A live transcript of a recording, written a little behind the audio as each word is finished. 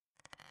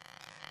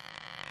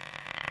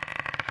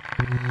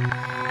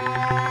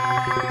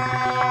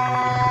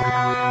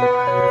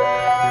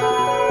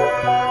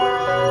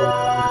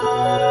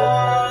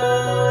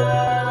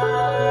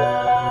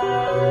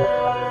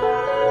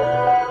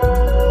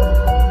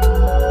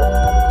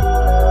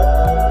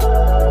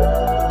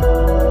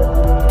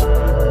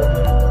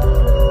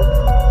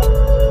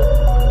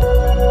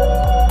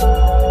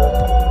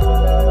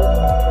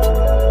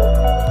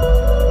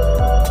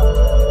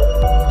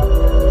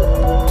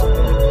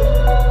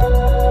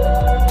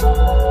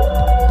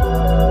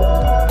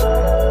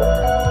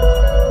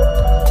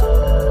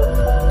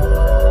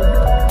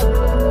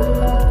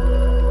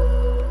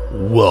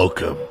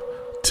Welcome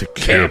to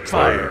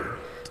Campfire.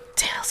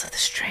 Tales of the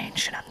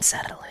strange and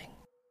unsettling.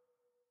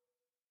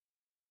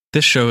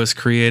 This show is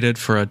created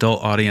for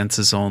adult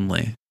audiences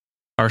only.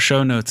 Our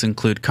show notes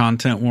include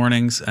content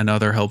warnings and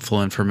other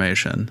helpful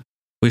information.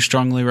 We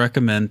strongly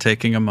recommend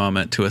taking a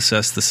moment to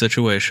assess the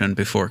situation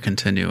before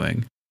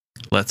continuing.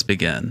 Let's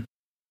begin.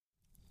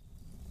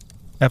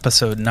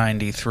 Episode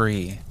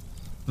 93: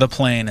 The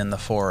Plane in the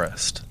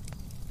Forest.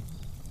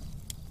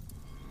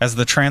 As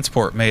the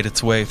transport made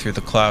its way through the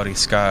cloudy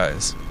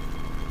skies,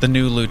 the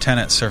new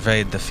lieutenant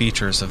surveyed the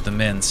features of the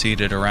men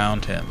seated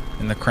around him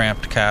in the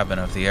cramped cabin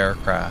of the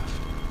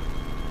aircraft.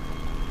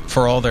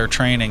 For all their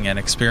training and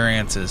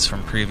experiences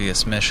from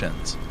previous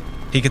missions,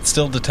 he could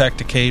still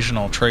detect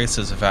occasional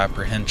traces of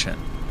apprehension,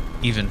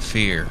 even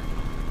fear.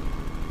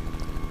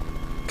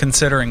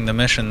 Considering the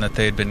mission that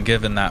they had been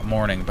given that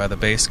morning by the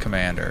base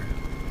commander,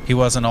 he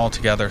wasn't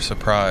altogether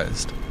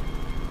surprised.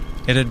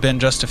 It had been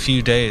just a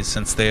few days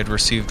since they had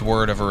received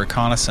word of a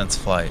reconnaissance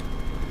flight,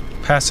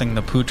 passing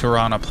the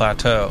Puturana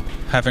Plateau,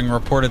 having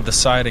reported the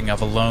sighting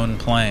of a lone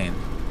plane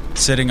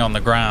sitting on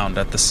the ground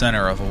at the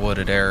center of a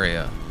wooded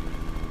area.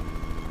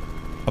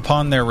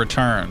 Upon their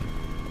return,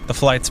 the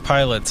flight's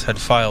pilots had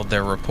filed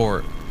their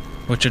report,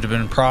 which had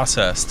been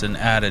processed and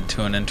added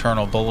to an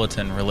internal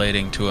bulletin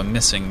relating to a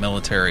missing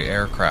military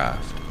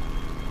aircraft.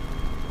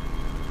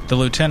 The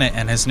lieutenant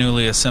and his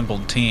newly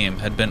assembled team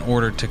had been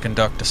ordered to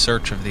conduct a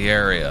search of the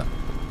area,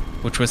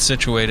 which was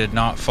situated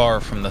not far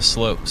from the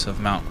slopes of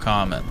Mount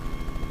Common.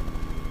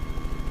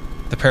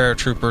 The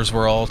paratroopers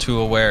were all too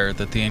aware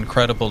that the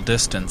incredible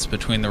distance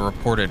between the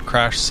reported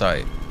crash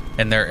site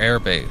and their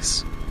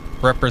airbase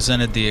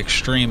represented the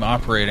extreme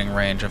operating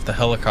range of the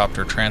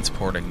helicopter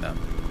transporting them.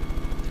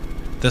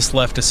 This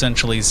left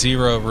essentially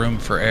zero room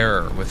for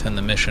error within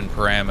the mission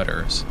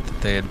parameters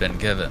that they had been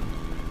given.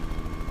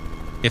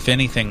 If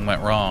anything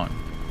went wrong,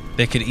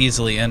 they could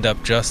easily end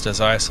up just as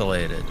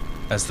isolated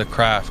as the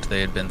craft they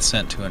had been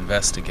sent to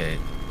investigate.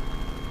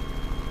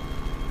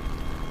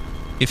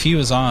 If he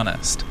was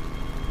honest,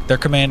 their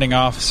commanding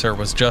officer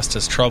was just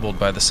as troubled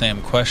by the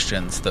same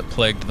questions that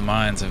plagued the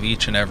minds of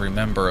each and every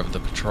member of the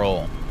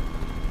patrol.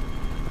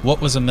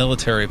 What was a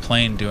military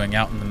plane doing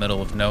out in the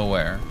middle of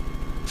nowhere,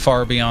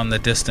 far beyond the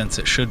distance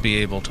it should be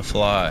able to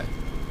fly,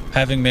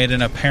 having made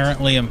an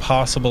apparently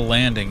impossible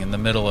landing in the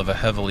middle of a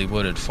heavily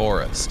wooded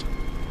forest?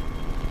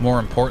 More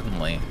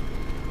importantly,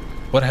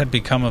 what had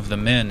become of the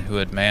men who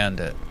had manned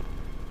it?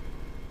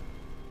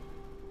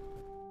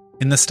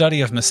 In the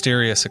study of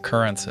mysterious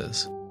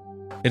occurrences,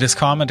 it is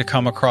common to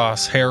come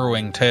across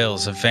harrowing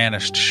tales of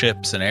vanished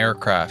ships and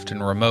aircraft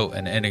in remote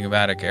and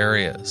enigmatic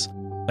areas,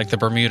 like the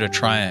Bermuda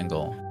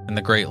Triangle and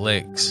the Great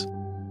Lakes.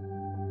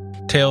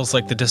 Tales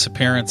like the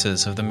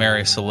disappearances of the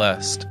Mary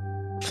Celeste,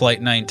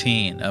 Flight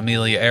 19,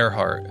 Amelia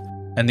Earhart,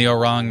 and the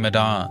Orang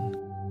Medan,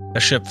 a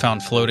ship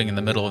found floating in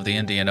the middle of the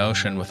Indian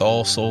Ocean with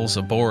all souls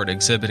aboard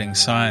exhibiting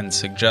signs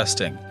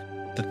suggesting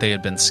that they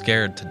had been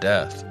scared to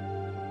death.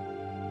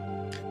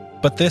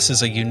 But this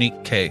is a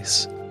unique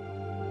case,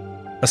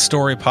 a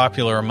story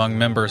popular among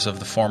members of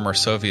the former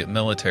Soviet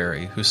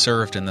military who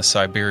served in the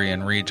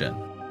Siberian region,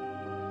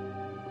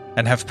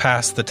 and have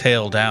passed the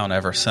tale down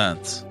ever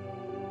since.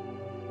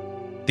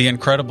 The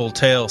incredible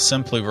tale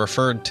simply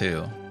referred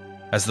to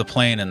as the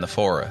plane in the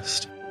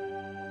forest.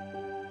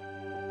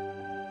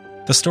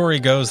 The story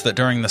goes that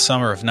during the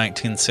summer of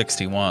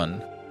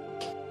 1961,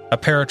 a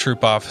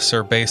paratroop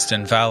officer based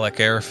in Valak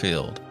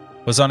Airfield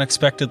was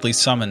unexpectedly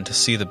summoned to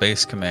see the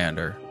base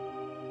commander.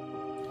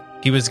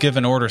 He was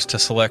given orders to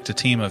select a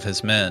team of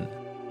his men,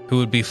 who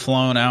would be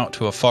flown out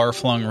to a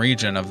far-flung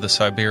region of the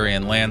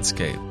Siberian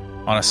landscape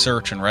on a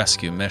search and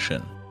rescue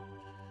mission.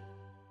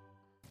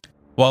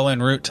 While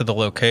en route to the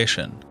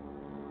location,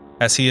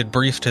 as he had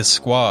briefed his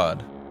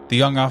squad, the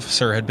young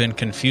officer had been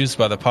confused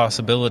by the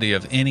possibility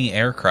of any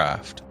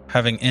aircraft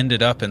having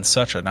ended up in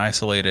such an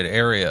isolated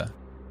area,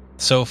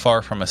 so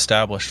far from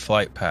established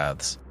flight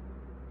paths.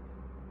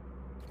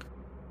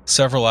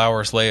 Several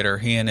hours later,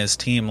 he and his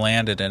team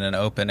landed in an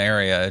open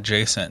area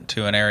adjacent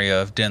to an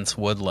area of dense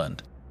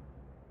woodland,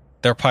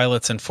 their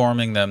pilots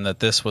informing them that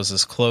this was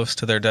as close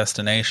to their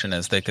destination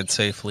as they could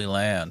safely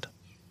land.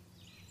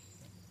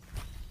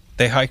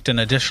 They hiked an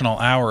additional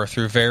hour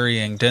through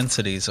varying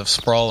densities of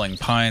sprawling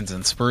pines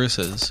and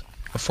spruces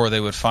before they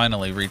would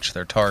finally reach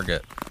their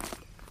target.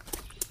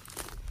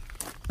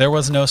 There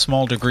was no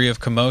small degree of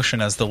commotion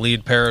as the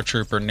lead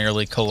paratrooper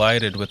nearly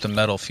collided with the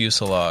metal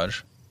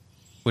fuselage.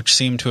 which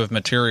seemed to have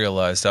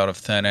materialized out of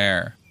thin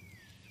air.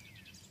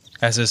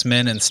 As his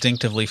men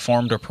instinctively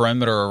formed a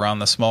perimeter around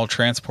the small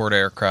transport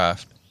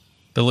aircraft,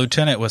 the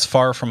lieutenant was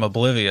far from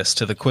oblivious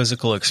to the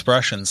quizzical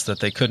expressions that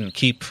they couldn't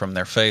keep from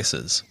their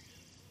faces.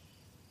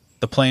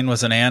 The plane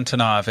was an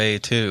Antonov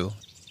A-2,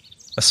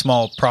 a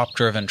small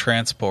prop-driven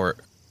transport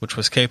which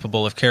was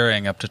capable of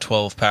carrying up to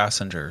 12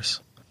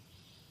 passengers.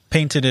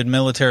 Painted in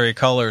military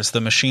colors,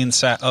 the machine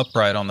sat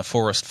upright on the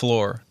forest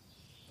floor,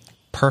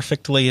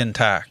 perfectly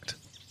intact,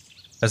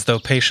 as though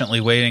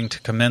patiently waiting to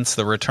commence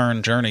the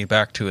return journey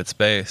back to its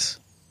base.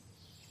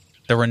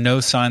 There were no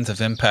signs of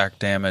impact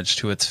damage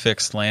to its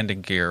fixed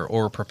landing gear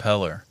or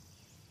propeller,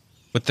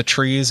 with the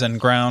trees and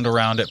ground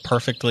around it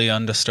perfectly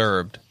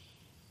undisturbed,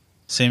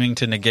 seeming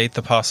to negate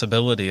the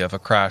possibility of a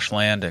crash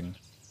landing.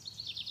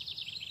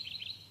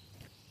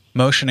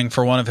 Motioning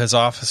for one of his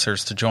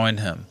officers to join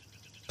him,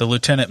 the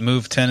lieutenant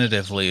moved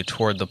tentatively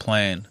toward the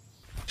plane,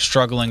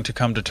 struggling to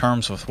come to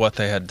terms with what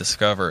they had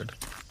discovered.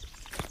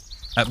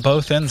 At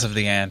both ends of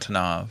the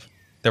Antonov,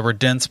 there were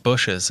dense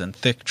bushes and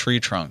thick tree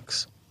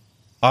trunks,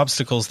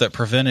 obstacles that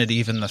prevented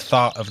even the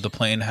thought of the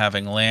plane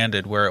having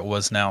landed where it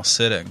was now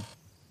sitting,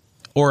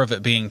 or of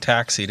it being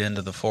taxied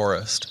into the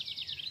forest.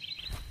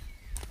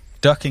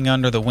 Ducking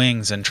under the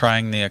wings and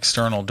trying the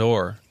external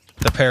door,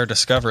 the pair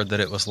discovered that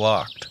it was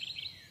locked.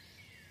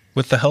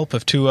 With the help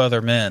of 2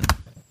 other men,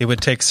 it would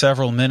take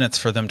several minutes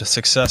for them to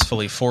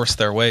successfully force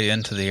their way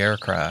into the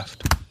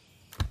aircraft.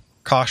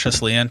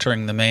 Cautiously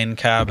entering the main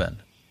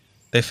cabin,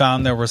 they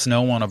found there was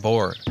no one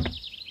aboard,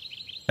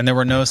 and there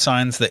were no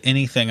signs that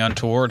anything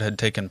untoward had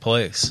taken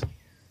place.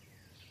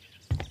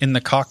 In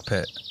the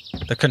cockpit,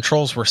 the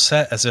controls were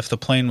set as if the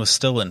plane was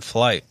still in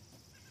flight,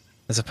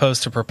 as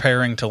opposed to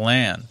preparing to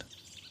land,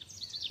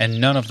 and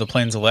none of the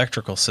plane's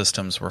electrical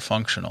systems were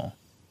functional.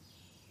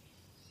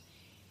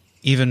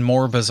 Even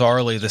more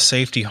bizarrely, the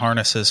safety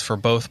harnesses for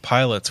both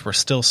pilots were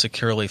still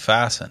securely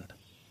fastened,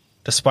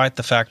 despite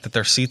the fact that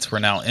their seats were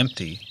now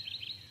empty,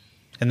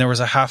 and there was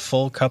a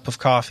half-full cup of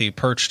coffee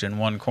perched in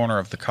one corner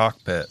of the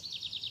cockpit.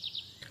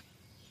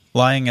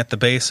 Lying at the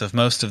base of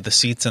most of the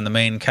seats in the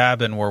main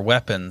cabin were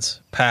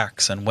weapons,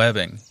 packs, and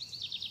webbing,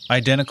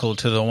 identical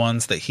to the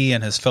ones that he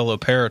and his fellow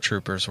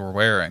paratroopers were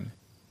wearing.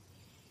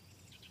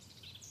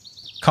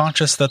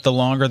 Conscious that the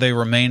longer they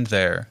remained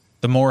there,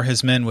 the more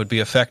his men would be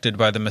affected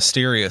by the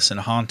mysterious and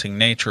haunting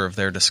nature of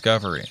their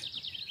discovery,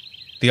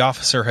 the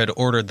officer had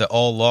ordered that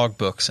all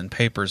logbooks and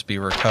papers be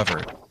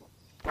recovered.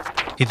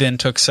 He then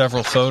took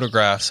several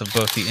photographs of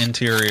both the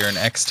interior and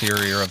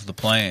exterior of the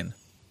plane,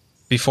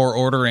 before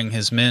ordering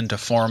his men to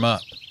form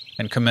up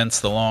and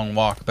commence the long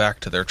walk back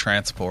to their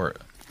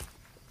transport.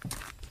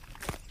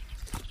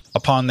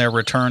 Upon their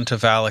return to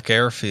Valak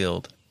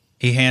Airfield,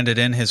 he handed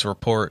in his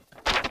report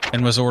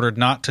and was ordered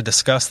not to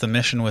discuss the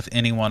mission with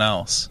anyone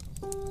else,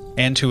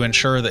 and to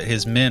ensure that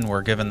his men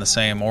were given the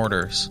same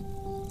orders.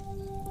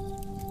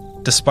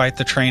 Despite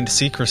the trained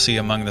secrecy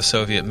among the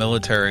Soviet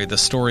military, the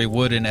story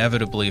would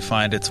inevitably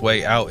find its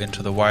way out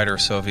into the wider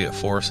Soviet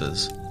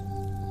forces,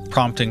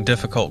 prompting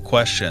difficult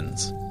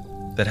questions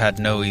that had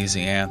no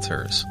easy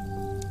answers.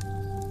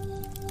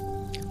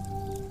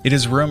 It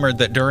is rumored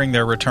that during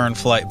their return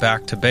flight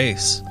back to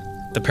base,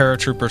 the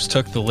paratroopers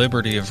took the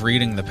liberty of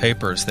reading the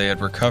papers they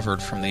had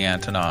recovered from the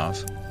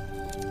Antonov,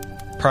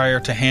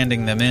 prior to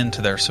handing them in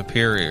to their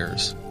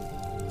superiors.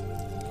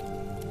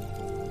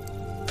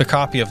 The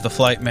copy of the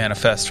flight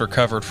manifest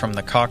recovered from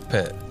the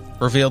cockpit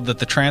revealed that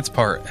the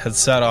transport had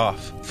set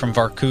off from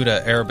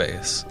Vorkuta Air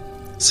Base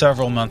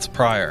several months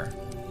prior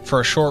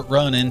for a short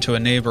run into a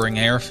neighboring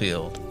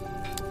airfield.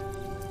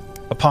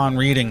 Upon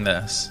reading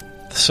this,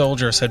 the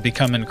soldiers had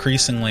become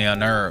increasingly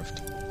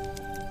unnerved.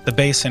 The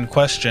base in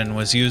question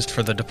was used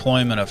for the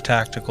deployment of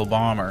tactical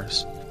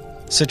bombers,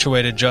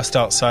 situated just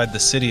outside the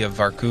city of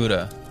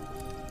Vorkuta.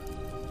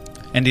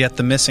 And yet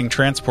the missing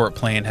transport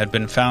plane had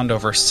been found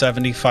over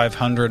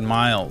 7,500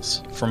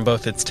 miles from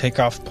both its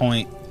takeoff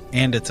point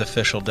and its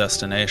official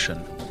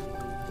destination.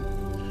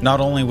 Not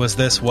only was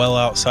this well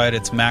outside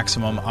its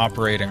maximum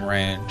operating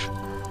range,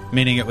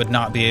 meaning it would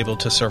not be able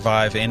to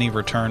survive any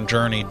return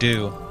journey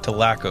due to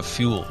lack of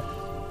fuel,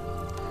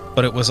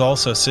 but it was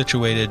also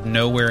situated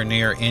nowhere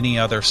near any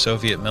other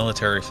Soviet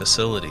military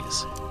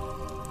facilities.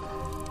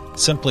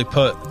 Simply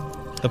put,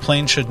 the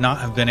plane should not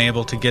have been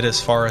able to get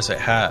as far as it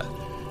had,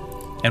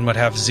 and would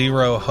have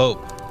zero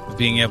hope of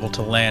being able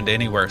to land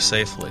anywhere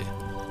safely.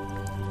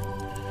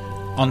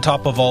 On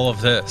top of all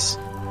of this,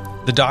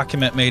 the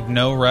document made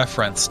no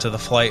reference to the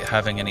flight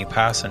having any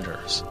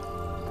passengers,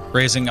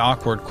 raising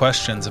awkward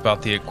questions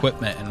about the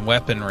equipment and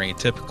weaponry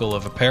typical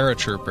of a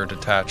paratrooper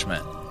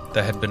detachment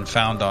that had been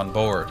found on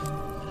board.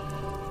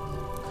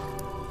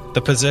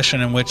 The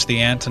position in which the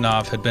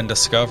Antonov had been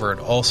discovered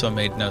also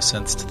made no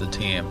sense to the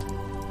team,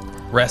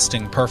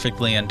 resting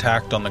perfectly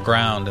intact on the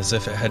ground as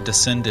if it had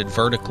descended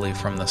vertically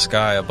from the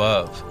sky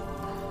above.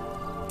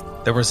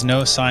 There was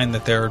no sign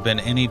that there had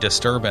been any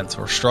disturbance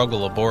or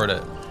struggle aboard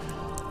it,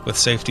 with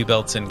safety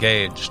belts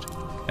engaged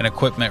and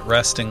equipment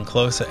resting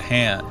close at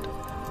hand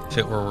if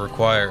it were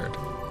required.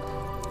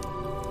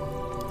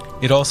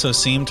 It also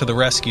seemed to the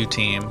rescue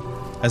team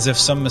as if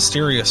some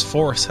mysterious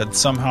force had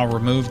somehow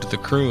removed the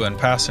crew and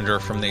passenger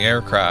from the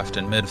aircraft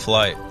in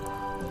mid-flight,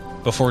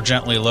 before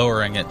gently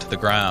lowering it to the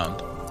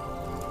ground.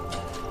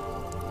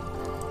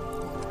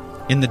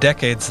 In the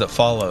decades that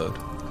followed,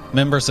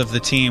 members of the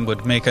team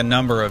would make a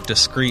number of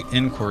discreet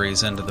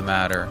inquiries into the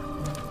matter,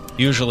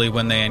 usually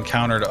when they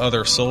encountered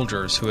other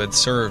soldiers who had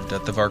served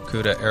at the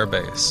Vorkuta Air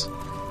Base.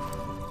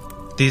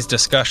 These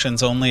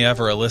discussions only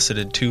ever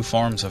elicited two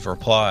forms of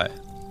reply: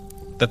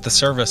 that the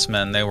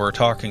servicemen they were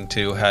talking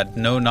to had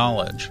no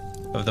knowledge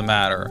of the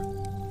matter,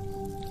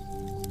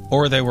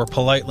 or they were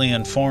politely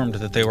informed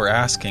that they were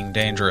asking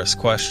dangerous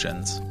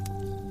questions.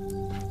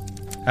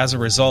 As a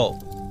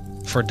result,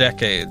 for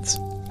decades,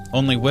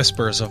 only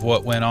whispers of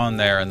what went on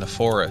there in the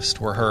forest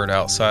were heard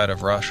outside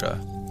of Russia.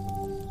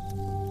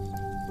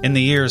 In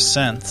the years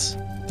since,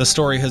 the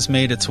story has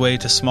made its way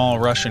to small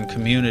Russian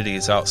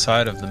communities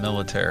outside of the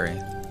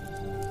military,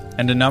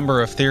 and a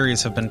number of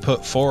theories have been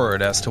put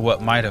forward as to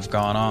what might have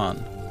gone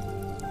on.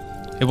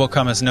 It will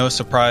come as no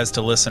surprise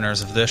to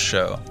listeners of this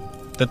show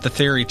that the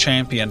theory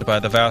championed by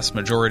the vast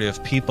majority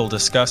of people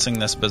discussing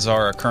this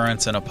bizarre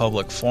occurrence in a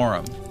public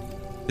forum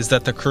is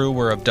that the crew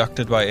were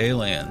abducted by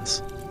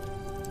aliens.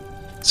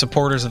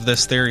 Supporters of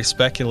this theory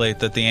speculate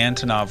that the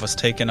Antonov was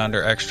taken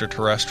under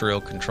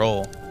extraterrestrial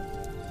control.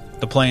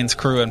 The plane's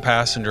crew and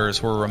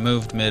passengers were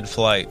removed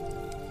mid-flight,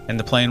 and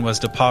the plane was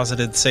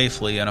deposited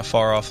safely in a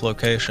far-off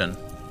location.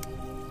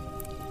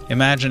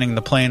 Imagining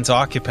the plane's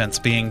occupants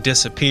being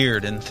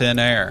disappeared in thin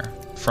air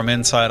from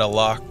inside a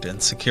locked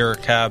and secure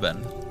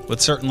cabin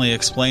would certainly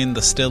explain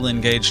the still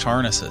engaged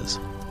harnesses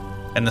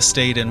and the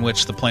state in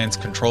which the plane's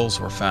controls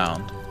were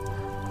found.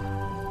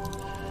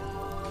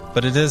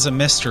 But it is a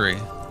mystery.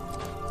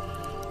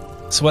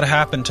 So what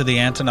happened to the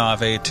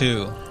Antonov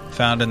A-2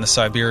 found in the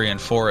Siberian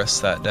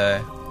forests that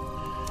day?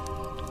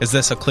 Is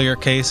this a clear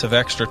case of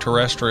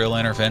extraterrestrial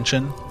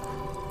intervention?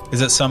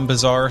 Is it some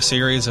bizarre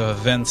series of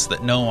events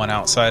that no one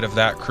outside of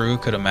that crew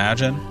could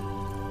imagine?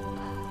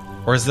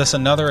 Or is this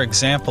another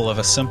example of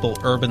a simple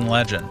urban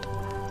legend?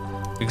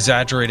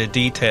 Exaggerated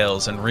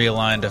details and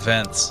realigned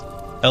events,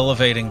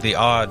 elevating the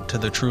odd to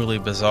the truly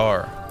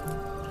bizarre.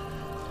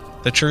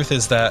 The truth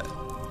is that,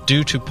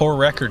 due to poor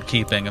record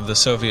keeping of the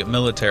Soviet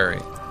military,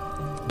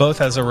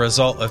 both as a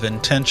result of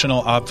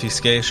intentional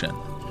obfuscation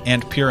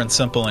and pure and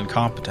simple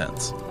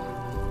incompetence,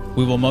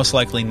 we will most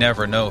likely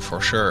never know for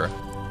sure.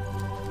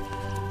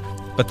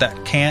 But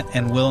that can't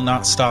and will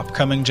not stop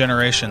coming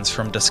generations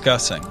from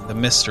discussing the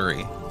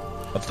mystery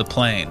of the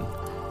plane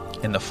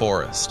in the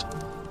forest.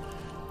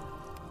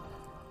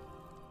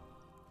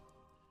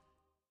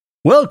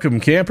 Welcome,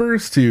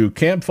 campers, to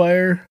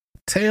Campfire,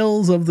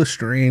 Tales of the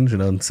Strange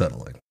and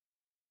Unsettling.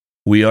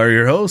 We are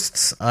your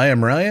hosts. I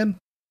am Ryan.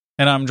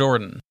 And I'm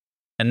Jordan.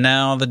 And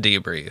now the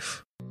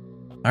debrief.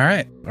 All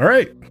right.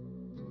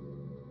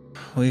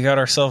 We got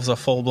ourselves a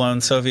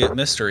full-blown Soviet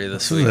mystery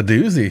this week.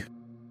 This is a doozy.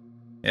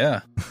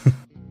 Yeah.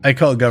 I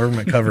call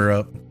government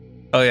cover-up.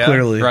 Oh, yeah?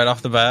 Clearly. Right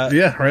off the bat?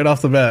 Yeah, right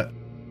off the bat.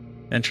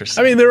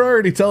 Interesting. I mean, they're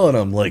already telling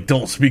them, like,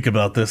 don't speak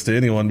about this to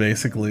anyone,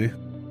 basically.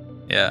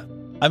 Yeah.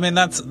 I mean,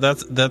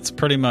 that's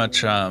pretty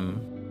much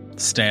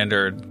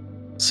standard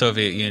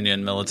Soviet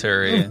Union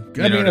military.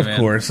 I mean, of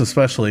course,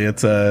 especially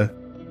it's a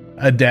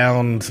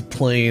downed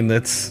plane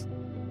that's,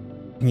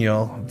 you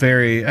know,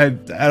 very, I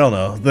don't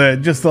know,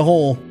 the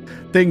whole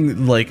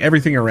thing, like,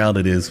 everything around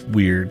it is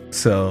weird,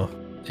 so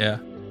yeah,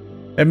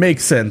 it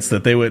makes sense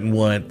that they wouldn't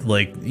want,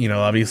 like, you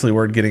know, obviously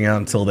word getting out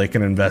until they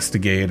can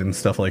investigate and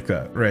stuff like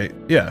that, right?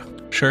 Yeah,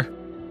 sure.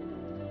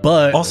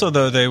 But also,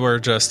 though, they were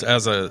just,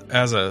 as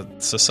a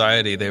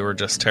society, they were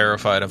just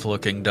terrified of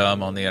looking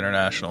dumb on the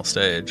international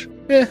stage.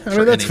 Yeah, I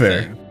mean, that's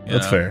fair.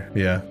 That's fair,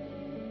 yeah.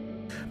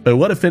 But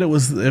what if it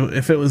was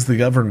the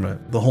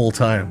government the whole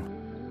time?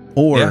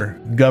 Or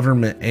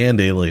government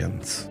and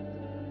aliens?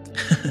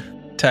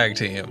 Tag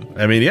team.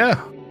 I mean,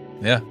 yeah.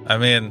 Yeah, I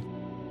mean,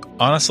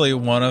 honestly,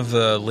 one of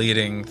the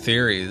leading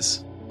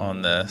theories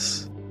on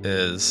this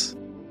is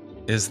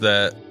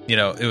that, you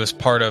know, it was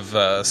part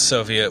of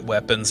Soviet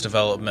weapons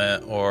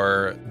development,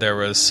 or there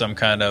was some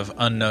kind of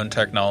unknown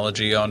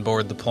technology on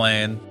board the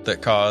plane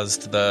that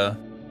caused the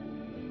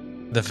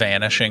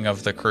vanishing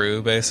of the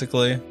crew,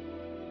 basically.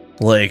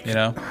 Like, you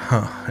know,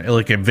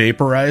 like it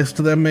vaporized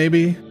them,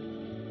 maybe,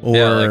 or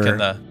yeah, like in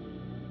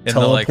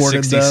the like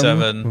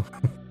 67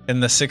 in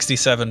the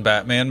 67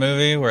 Batman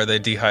movie where they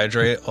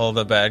dehydrate all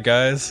the bad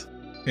guys,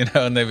 you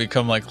know, and they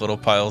become like little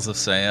piles of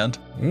sand.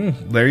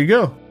 There you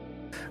go.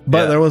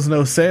 But there was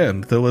no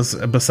sand. There was,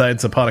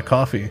 besides a pot of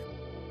coffee,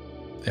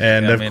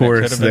 and of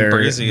course their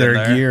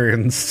gear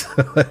and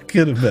stuff. That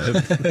could have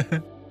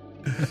been.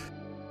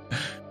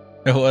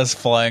 It was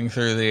flying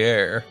through the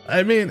air.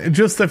 I mean,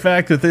 just the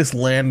fact that this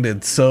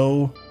landed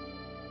so,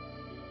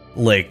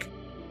 like,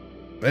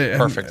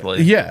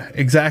 perfectly. Yeah,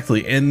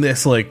 exactly. In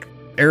this, like,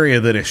 area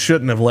that it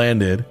shouldn't have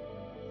landed.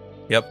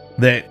 Yep.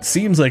 That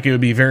seems like it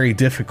would be very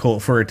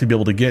difficult for it to be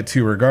able to get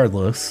to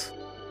regardless.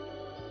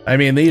 I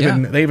mean, they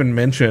even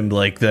mentioned,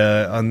 like,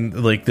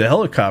 the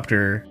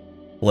helicopter,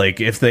 like,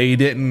 if they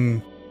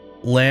didn't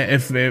land,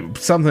 if they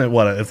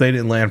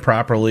didn't land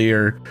properly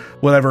or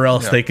whatever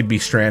else, they could be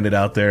stranded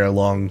out there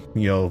along,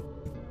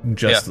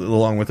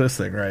 along with this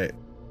thing, right?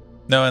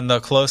 No, and the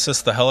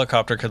closest the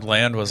helicopter could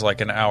land was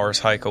like an hour's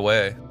hike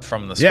away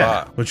from the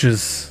spot. Which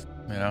is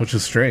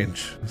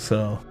strange.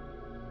 So,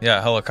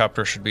 yeah,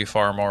 helicopter should be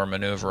far more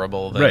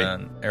maneuverable than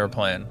an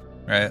airplane,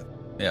 right?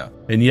 Yeah.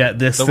 And yet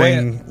this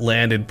thing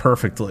landed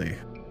perfectly.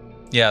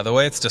 Yeah, the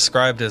way it's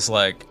described is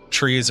like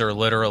trees are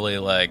literally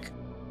like,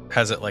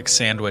 has it like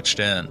sandwiched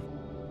in.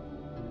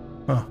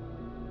 Huh.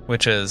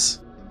 Which is,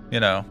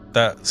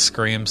 that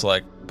screams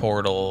like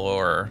Portal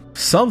or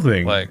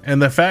something.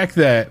 And the fact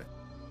that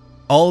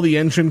all the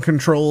engine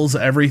controls,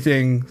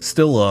 everything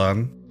still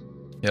on.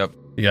 Yep.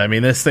 Yeah, I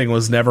mean, this thing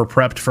was never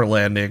prepped for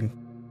landing.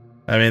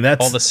 I mean,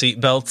 that's... all the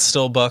seat belts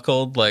still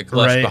buckled, like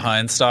Left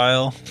Behind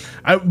style.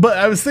 But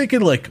I was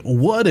thinking, like,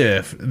 what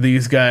if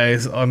these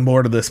guys on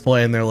board of this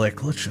plane, they're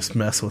like, let's just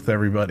mess with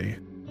everybody.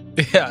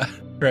 Yeah,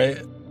 right.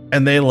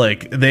 And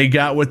they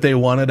got what they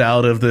wanted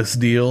out of this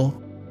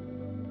deal,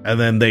 and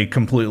then they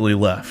completely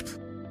left.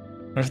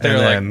 What if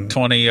they're like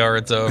 20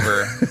 yards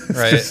over,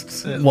 right?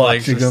 Just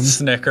watching them.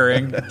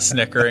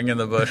 Snickering in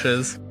the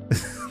bushes.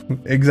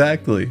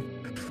 Exactly.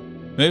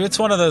 Maybe it's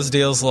one of those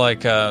deals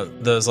like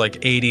those like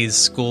 80s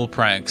school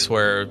pranks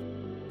where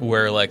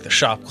like the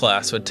shop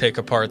class would take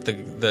apart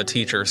the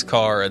teacher's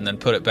car and then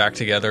put it back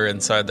together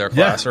inside their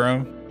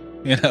classroom.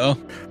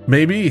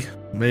 Maybe.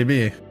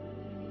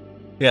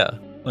 Yeah.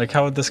 Like,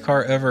 how would this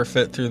car ever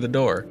fit through the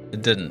door?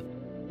 It didn't.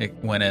 It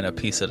went in a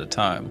piece at a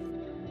time.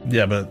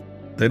 Yeah,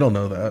 but they don't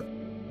know that.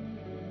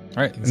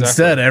 Right, exactly.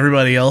 Instead,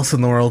 everybody else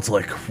in the world's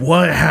like,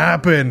 what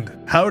happened?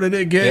 How did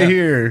it get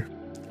here?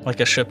 Like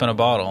a ship in a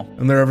bottle.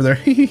 And they're over there.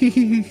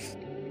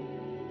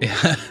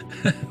 Yeah.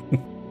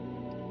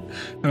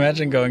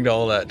 Imagine going to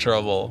all that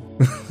trouble.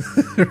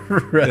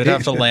 Right. They'd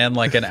have to land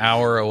like an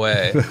hour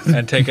away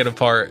and take it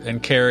apart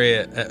and carry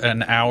it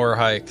an hour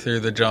hike through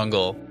the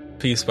jungle,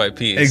 piece by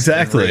piece.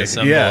 Exactly.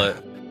 Yeah.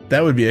 It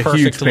that would be a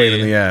huge pain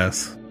in the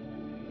ass.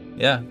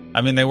 Yeah.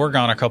 I mean, they were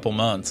gone a couple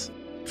months.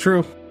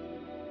 True.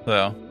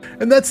 So.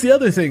 And that's the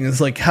other thing is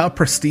like how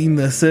pristine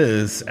this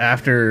is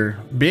after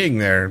being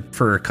there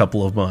for a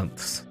couple of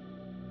months.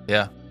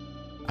 Yeah.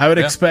 I would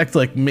expect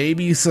like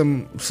maybe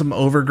some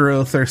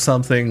overgrowth or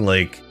something,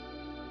 like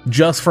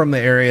just from the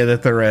area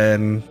that they're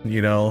in,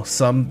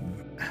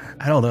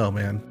 I don't know,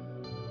 man.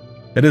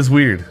 It is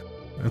weird.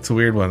 It's a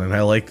weird one, and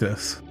I like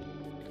this.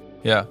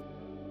 Yeah.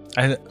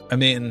 I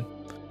mean,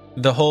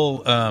 the whole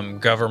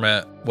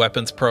government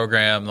weapons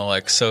program, the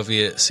like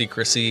Soviet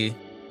secrecy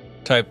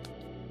type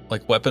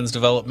like weapons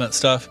development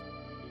stuff,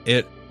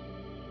 that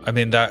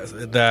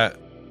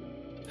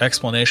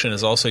explanation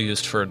is also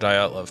used for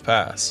Dyatlov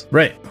Pass.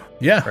 Right.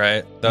 Yeah.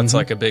 Right? That's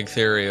like a big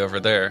theory over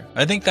there.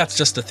 I think that's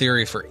just a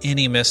theory for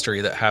any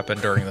mystery that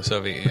happened during the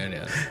Soviet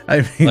Union.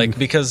 I mean, like,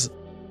 because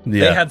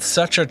they had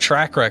such a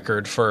track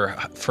record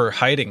for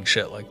hiding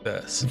shit like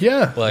this.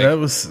 Yeah. Like, that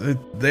was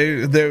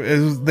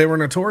they were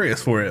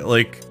notorious for it.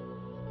 Like,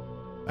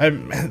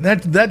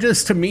 that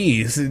just to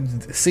me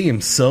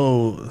seems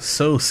so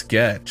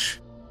sketch.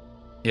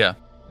 Yeah.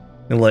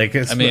 And like,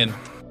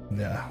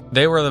 yeah,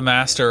 they were the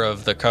master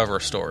of the cover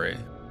story.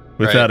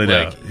 Without a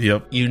doubt.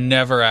 Yep. You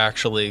never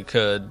actually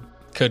could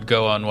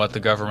go on what the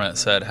government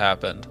said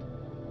happened.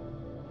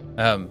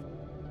 It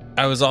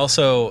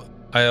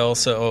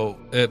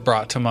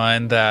brought to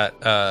mind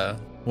that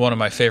one of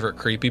my favorite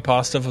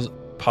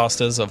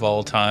creepypastas of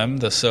all time,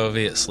 the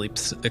Soviet sleep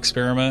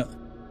experiment.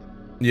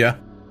 Yeah.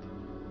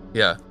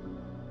 Yeah.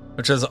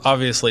 Which is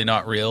obviously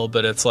not real,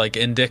 but it's like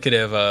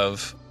indicative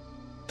of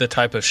the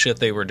type of shit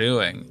they were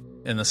doing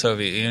in the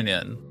Soviet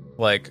Union.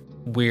 Like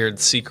weird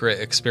secret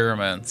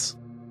experiments.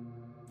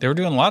 They were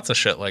doing lots of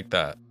shit like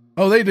that.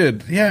 Oh, they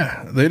did.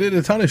 Yeah, they did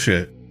a ton of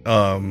shit.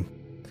 And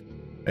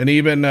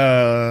even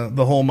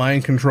the whole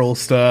mind control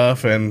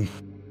stuff and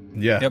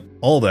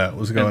all that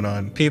was going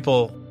on.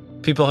 People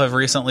have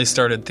recently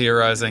started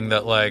theorizing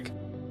that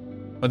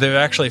they've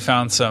actually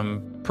found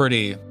some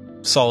pretty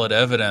solid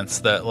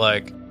evidence that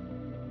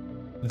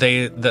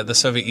that the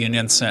Soviet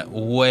Union sent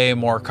way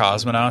more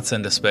cosmonauts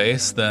into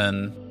space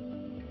than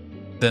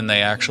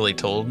they actually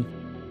told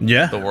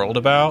the world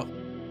about,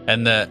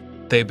 and that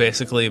they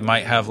basically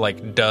might have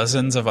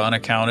dozens of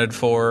unaccounted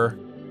for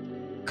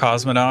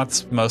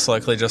cosmonauts, most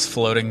likely just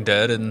floating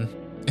dead in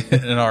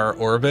our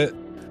orbit.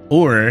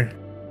 Or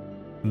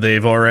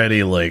they've already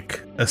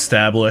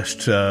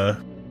established right,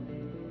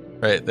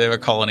 they have a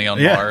colony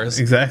on Mars.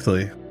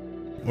 Exactly.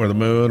 Or the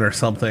moon or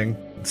something.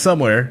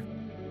 Somewhere.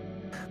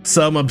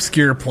 Some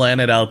obscure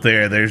planet out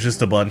there, there's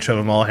just a bunch of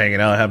them all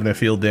hanging out having a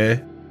field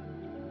day.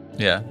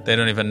 Yeah, they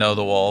don't even know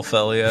the wall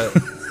fell yet.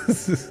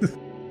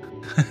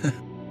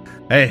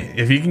 Hey,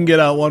 if you can get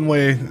out one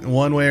way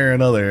or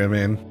another, I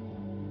mean,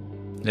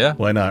 yeah,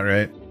 why not,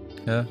 right?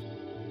 Yeah.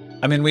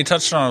 I mean, we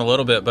touched on it a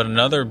little bit, but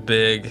another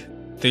big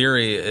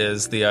theory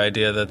is the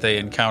idea that they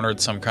encountered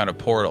some kind of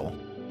portal.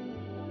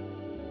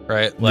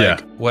 Right?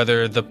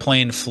 Whether the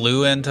plane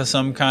flew into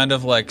some kind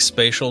of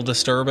spatial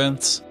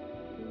disturbance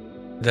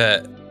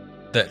that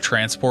that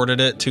transported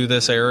it to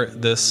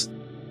this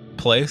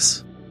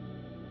place,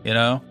 you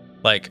know,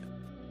 like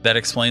that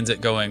explains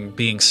it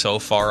being so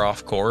far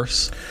off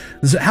course.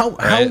 How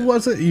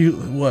was it?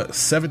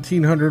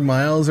 1,700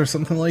 miles or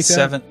something like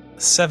that?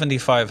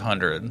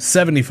 7,500.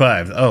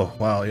 75. Oh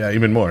wow, yeah,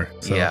 even more.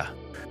 So, yeah.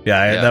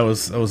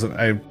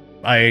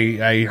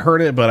 I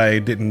heard it, but I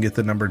didn't get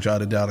the number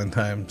jotted down in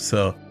time.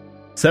 So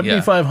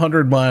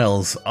 7,500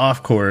 miles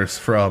off course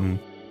from,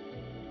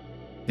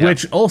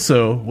 which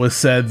also was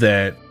said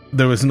that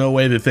there was no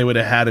way that they would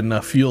have had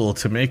enough fuel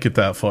to make it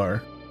that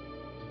far.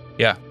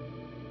 Yeah.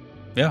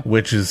 Yeah.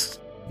 Which is,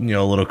 a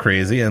little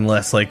crazy,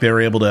 unless like they were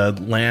able to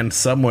land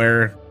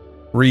somewhere,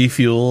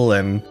 refuel,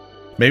 and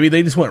maybe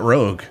they just went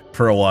rogue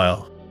for a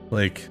while.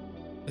 Like,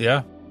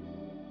 yeah.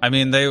 I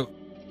mean,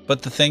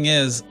 but the thing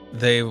is,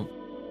 the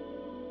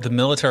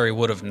military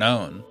would have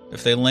known.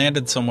 If they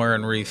landed somewhere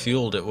and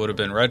refueled, it would have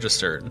been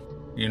registered.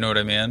 You know what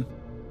I mean?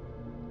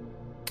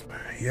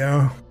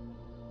 Yeah.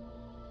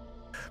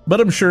 But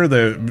I'm sure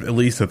that, at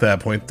least at that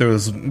point, there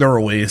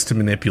were ways to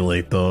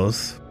manipulate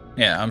those.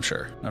 Yeah, I'm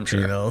sure.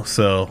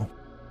 So...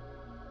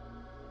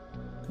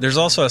 There's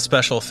also a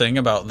special thing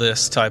about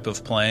this type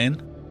of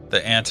plane, the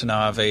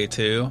Antonov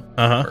A2,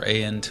 or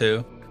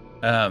AN2.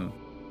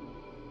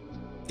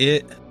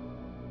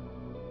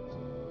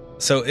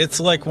 So it's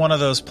like one of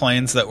those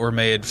planes that were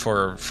made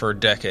for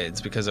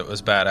decades because it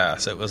was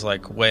badass. It was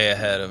like way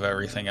ahead of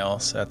everything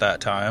else at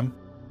that time.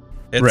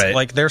 It's right.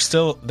 Like they're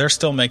still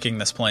making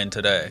this plane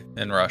today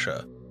in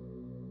Russia.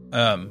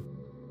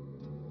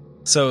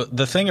 So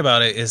the thing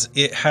about it is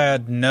it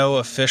had no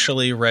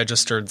officially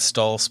registered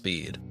stall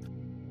speed,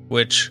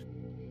 which,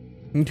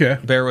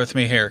 bear with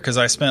me here, because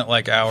I spent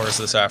like hours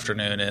this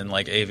afternoon in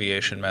like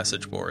aviation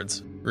message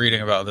boards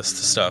reading about this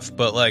stuff.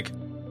 But like,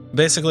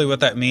 basically what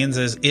that means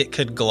is it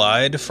could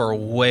glide for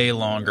way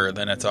longer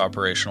than its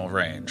operational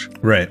range.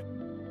 Right.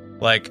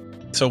 Like,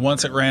 so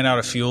once it ran out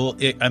of fuel,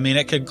 it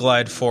could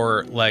glide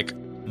for like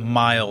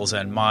miles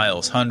and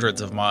miles,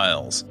 hundreds of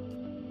miles,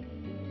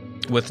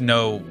 with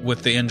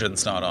the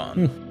engines not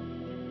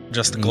on.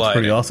 Just gliding. That's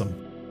pretty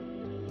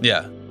awesome.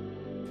 Yeah.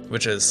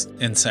 Which is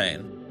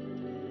insane.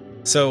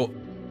 So,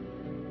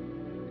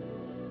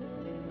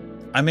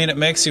 it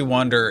makes you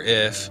wonder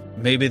if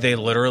maybe they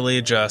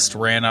literally just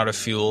ran out of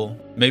fuel.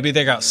 Maybe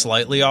they got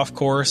slightly off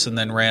course and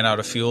then ran out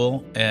of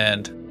fuel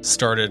and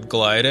started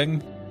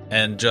gliding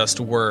and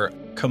just were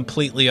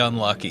completely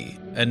unlucky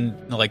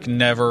and like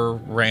never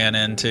ran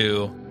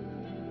into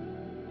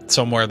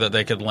somewhere that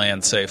they could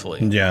land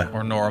safely. Yeah.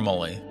 Or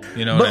normally.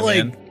 You know what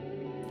I mean?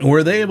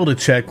 Were they able to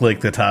check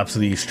like the tops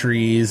of these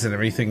trees and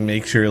everything,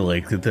 make sure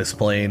like that this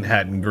plane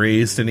hadn't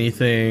grazed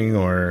anything,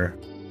 or?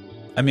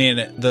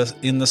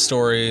 In the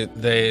story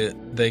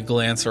they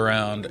glance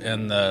around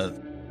and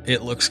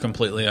it looks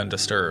completely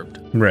undisturbed.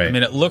 Right.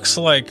 It looks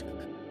like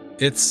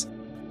it's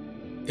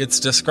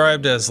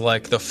described as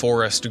like the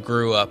forest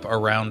grew up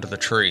around the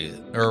tree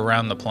or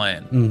around the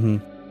plane. Mm-hmm.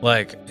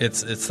 Like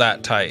it's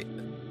that tight.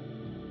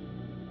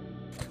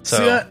 So.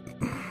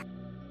 See,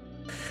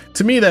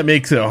 to me, that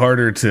makes it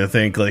harder to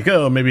think like,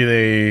 oh, maybe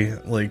they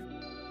like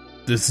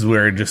this is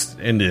where it just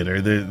ended,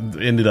 or they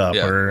ended up,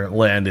 or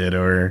landed,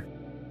 or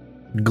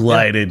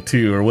glided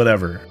to, or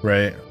whatever,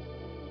 right?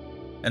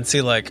 And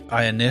see, like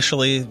I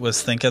initially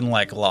was thinking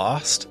like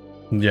Lost.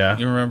 Yeah,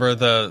 you remember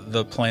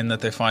the plane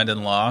that they find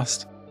in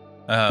Lost,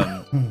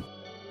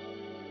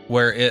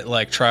 where it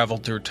like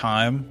traveled through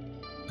time,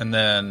 and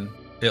then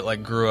it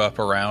like grew up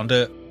around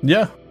it.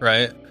 Yeah,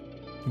 right.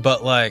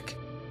 But like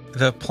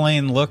the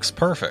plane looks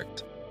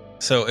perfect.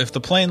 So if the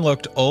plane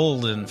looked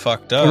old and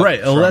fucked up... Right,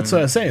 that's what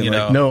I was saying.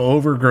 Like, no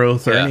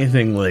overgrowth or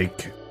anything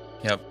like...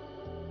 Yep.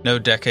 No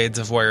decades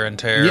of wear and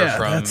tear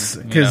from... Yeah,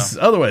 because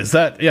otherwise,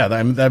 that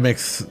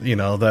makes,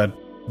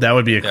 that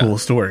would be a cool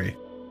story.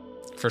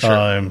 For sure.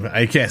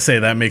 I can't say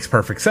that makes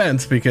perfect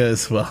sense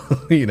because, well,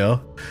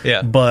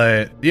 Yeah.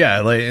 But,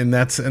 yeah, like, and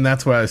that's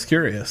why I was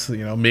curious.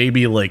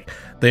 Maybe, like,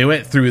 they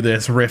went through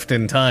this rift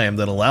in time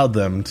that allowed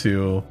them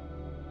to...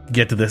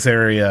 get to this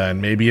area,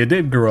 and maybe it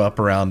did grow up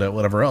around it,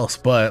 whatever else,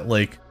 but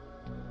like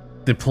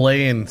the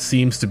plane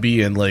seems to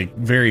be in like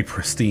very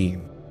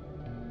pristine.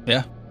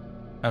 Yeah,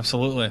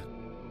 absolutely.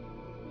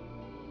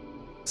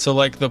 So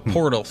like the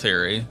portal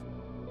theory,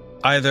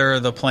 either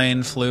the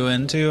plane flew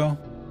into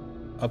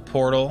a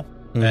portal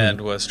and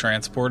was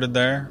transported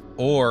there,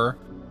 or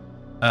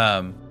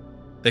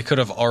they could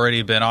have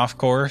already been off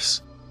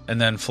course and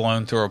then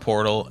flown through a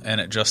portal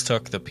and it just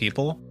took the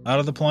people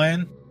out of the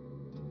plane.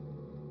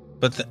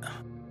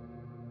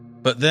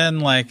 But then,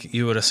 like,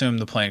 you would assume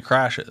the plane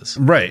crashes.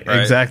 Right,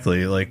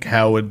 exactly. Like,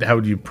 how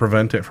would you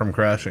prevent it from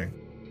crashing?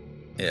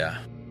 Yeah.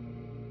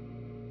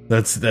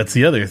 That's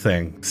the other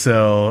thing.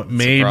 So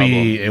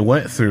maybe it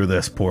went through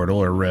this portal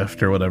or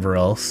rift or whatever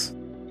else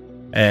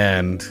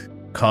and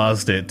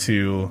caused it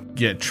to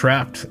get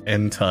trapped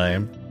in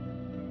time.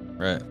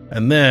 Right.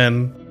 And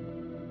then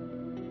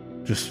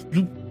just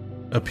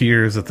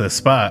appears at this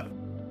spot.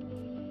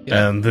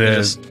 Yeah, and then it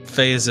just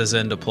phases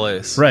into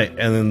place. Right.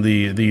 And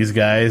then these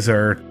guys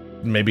are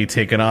maybe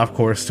taken off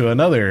course to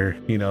another,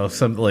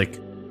 some like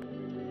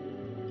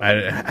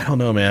I don't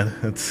know, man.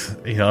 It's,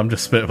 I'm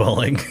just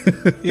spitballing.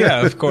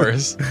 Yeah, of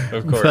course.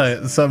 Of course.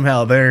 But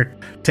somehow they're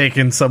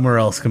taken somewhere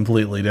else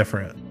completely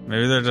different.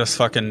 Maybe they're just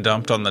fucking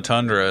dumped on the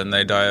tundra and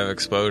they die of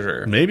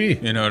exposure. Maybe.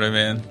 You know what I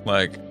mean?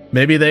 Like,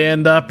 maybe they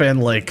end up in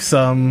like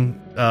some,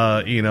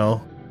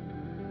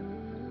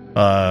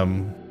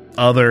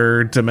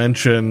 other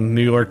dimension,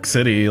 New York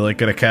City,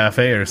 like in a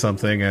cafe or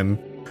something in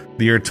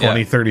the year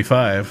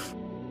 2035.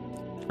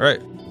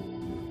 Right.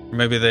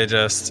 Maybe they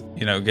just,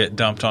 get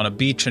dumped on a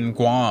beach in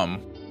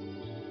Guam.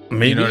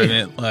 Maybe. You know what I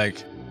mean?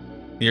 Like,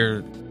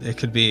 it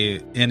could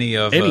be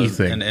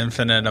anything. An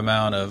infinite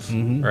amount of,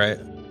 right?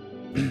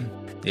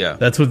 Yeah.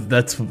 That's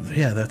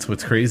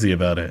what's crazy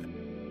about it.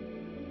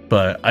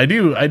 But I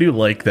do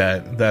like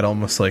that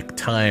almost like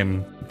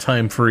time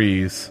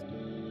freeze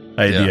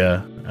idea.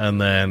 Yeah.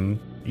 And then,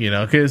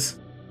 cause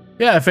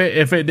if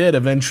it did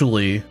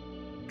eventually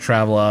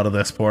travel out of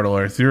this portal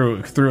or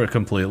through it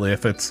completely,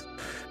 if it's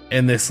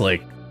in this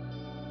like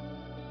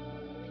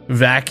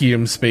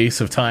vacuum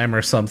space of time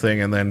or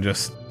something and then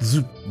just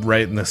zoop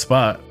right in the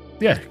spot,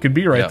 it could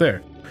be right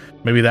there.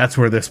 Maybe that's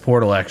where this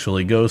portal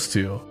actually goes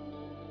to.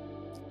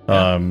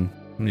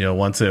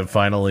 Once it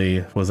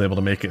finally was able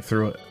to make it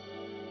through it.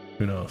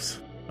 Who knows?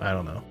 I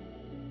don't know.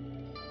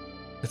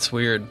 It's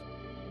weird.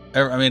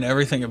 I mean,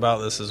 everything about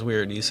this is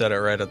weird. You said it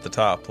right at the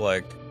top.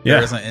 Like,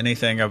 there isn't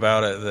anything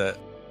about it that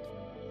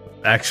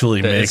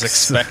actually makes is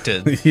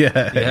expected.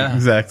 Yeah,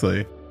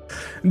 exactly.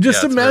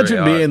 Just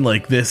imagine being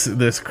like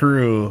this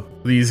crew,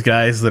 these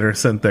guys that are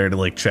sent there to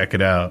like check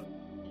it out.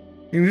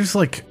 You're just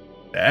like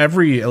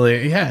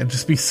it'd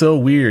just be so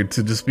weird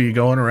to just be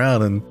going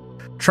around and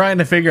trying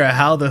to figure out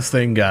how this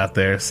thing got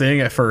there, seeing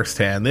it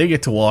firsthand. They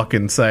get to walk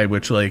inside,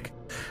 which like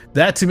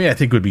that to me I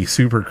think would be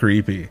super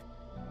creepy.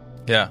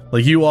 Yeah.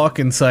 Like you walk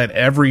inside,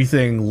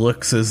 everything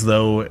looks as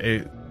though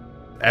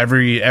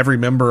every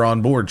member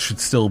on board should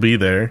still be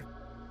there.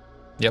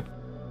 Yep.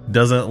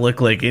 Doesn't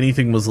look like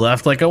anything was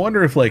left. Like I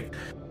wonder if like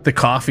the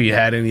coffee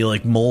had any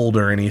like mold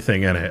or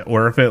anything in it,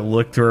 or if it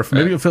looked, or if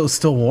maybe if it was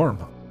still warm.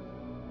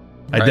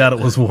 I doubt it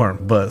was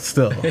warm, but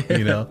still,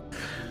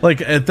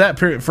 like at that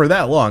period for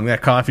that long,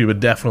 that coffee would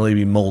definitely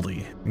be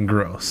moldy and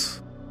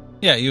gross.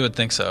 Yeah, you would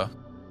think so.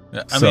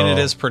 I mean, it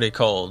is pretty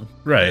cold,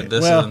 right?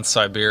 This is in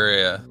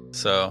Siberia,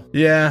 so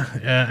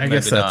yeah. I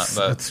guess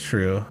that's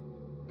true.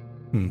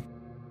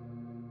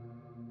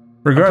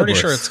 Regardless, I'm pretty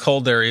sure it's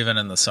cold there even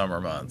in the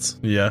summer months.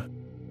 Yeah.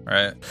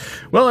 Right.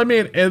 Well, I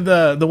mean, in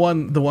the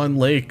one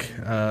lake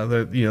that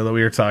that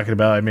we were talking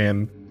about. I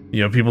mean,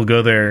 people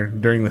go there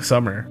during the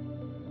summer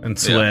and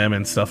swim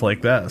and stuff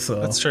like that. So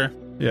that's true.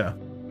 Yeah.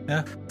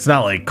 Yeah. It's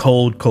not like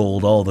cold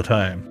all the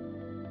time.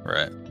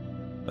 Right.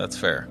 That's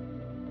fair.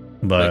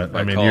 But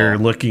I mean, you're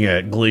looking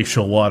at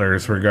glacial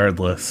waters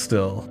regardless.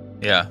 Still.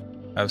 Yeah.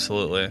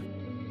 Absolutely.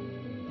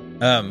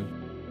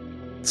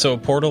 So a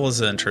portal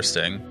is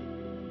interesting.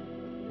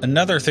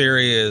 Another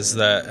theory is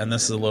that, and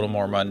this is a little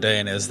more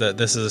mundane, is that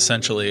this is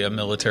essentially a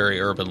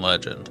military urban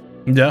legend.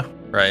 Yeah.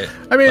 Right?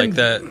 I mean, like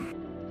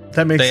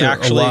that makes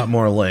it a lot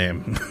more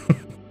lame.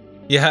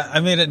 Yeah, I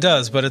mean, it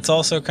does, but it's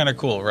also kind of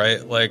cool,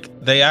 right? Like,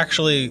 they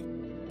actually,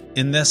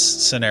 in this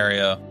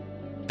scenario,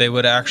 they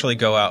would actually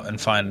go out and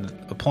find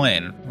a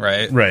plane,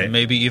 right? Right.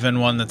 Maybe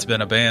even one that's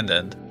been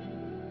abandoned.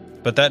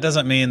 But that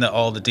doesn't mean that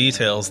all the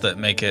details that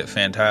make it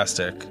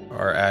fantastic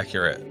are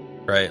accurate.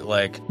 Right,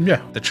 like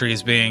the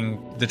trees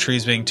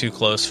being too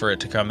close for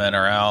it to come in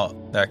or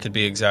out, that could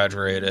be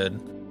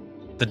exaggerated.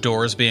 The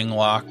doors being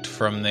locked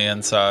from the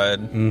inside,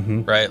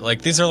 right?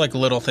 Like these are like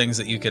little things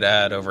that you could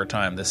add over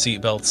time. The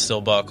seatbelt's still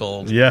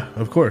buckled. Yeah,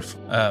 of course.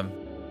 And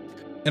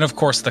of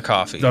course the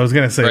coffee. I was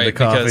gonna say the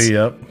coffee. Because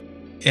yep.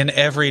 In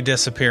every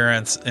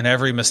disappearance, in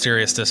every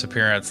mysterious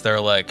disappearance,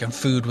 they're like, and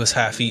food was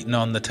half eaten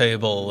on the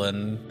table,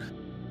 and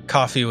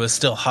coffee was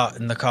still hot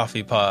in the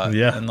coffee pot.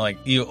 Yeah, and like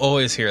you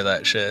always hear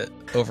that shit.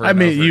 I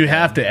mean, you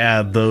have to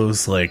add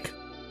those like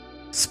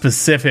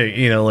specific,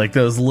 like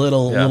those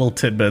little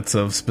tidbits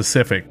of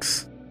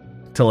specifics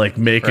to like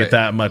make it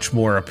that much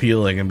more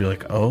appealing and be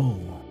like, oh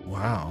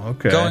wow,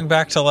 okay. Going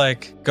back all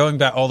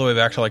the way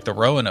back to like the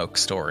Roanoke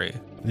story,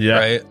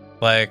 right?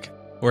 Like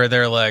where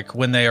they're like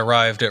when they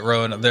arrived at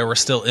Roanoke, there were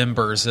still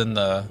embers in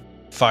the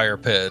fire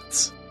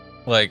pits,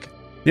 like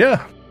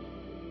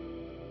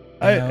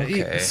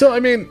So I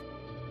mean,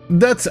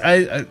 that's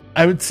I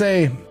would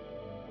say.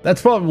 That's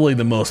probably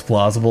the most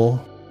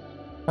plausible.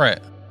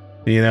 Right.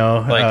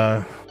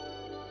 Like,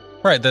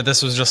 right, that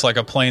this was just like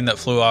a plane that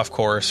flew off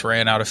course,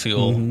 ran out of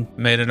fuel,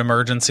 made an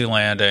emergency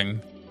landing,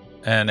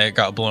 and it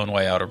got blown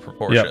way out of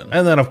proportion. Yep.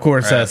 And then, of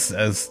course,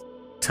 as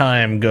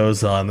time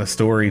goes on, the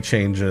story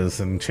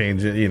changes,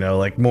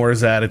 like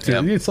Moore's attitude.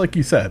 Yep. It's like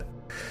you said.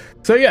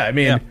 So, yeah, I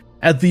mean,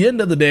 at the end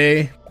of the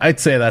day,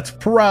 I'd say that's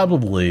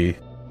probably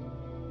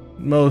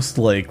most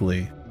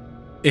likely...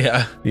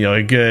 Yeah.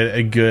 A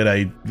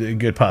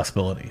good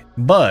possibility.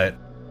 But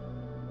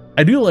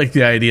I do like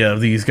the idea of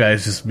these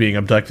guys just being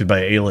abducted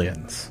by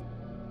aliens.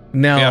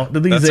 Now, do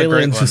these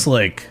aliens just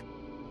like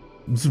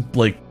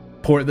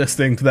port this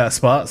thing to that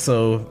spot?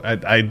 So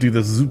I do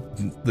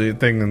the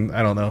thing, and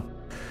I don't know.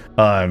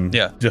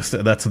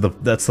 Just that's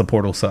the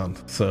portal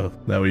sound. So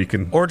that way you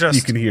can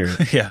hear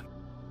it. Yeah.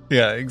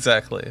 Yeah,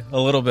 exactly. A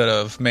little bit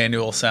of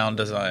manual sound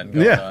design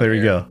going on there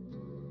you here.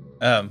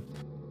 go.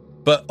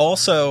 But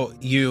also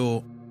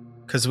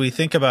because we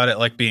think about it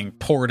like being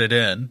ported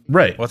in.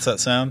 Right. What's that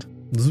sound?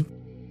 Zzz.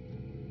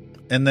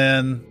 And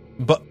then,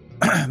 but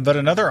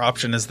another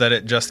option is that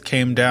it just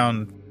came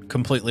down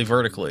completely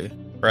vertically,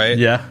 right?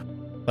 Yeah.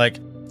 Like,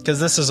 because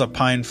this is a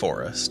pine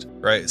forest,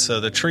 right? So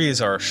the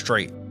trees are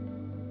straight.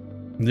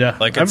 Yeah.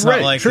 Like, it's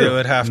not like true. they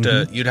would have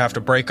you'd have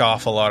to break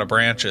off a lot of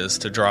branches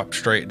to drop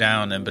straight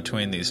down in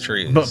between these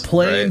trees. But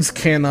planes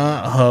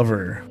cannot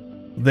hover.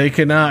 They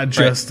cannot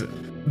just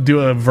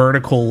do a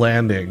vertical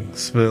landing.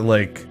 But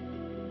like,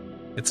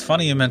 it's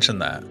funny you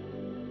mentioned that,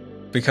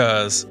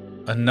 because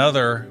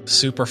another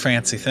super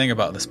fancy thing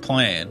about this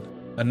plane,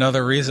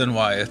 another reason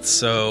why it's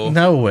so...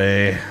 No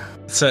way.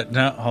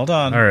 No, hold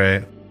on. All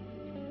right.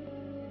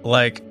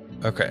 Like,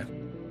 okay.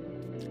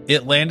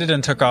 It landed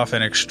and took off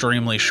in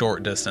extremely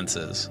short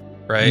distances,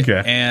 right?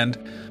 Okay. And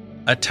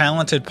a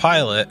talented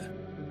pilot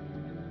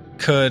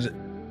could...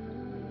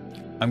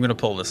 I'm going to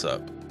pull this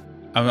up.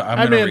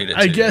 I'm going to read it to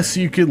I you. guess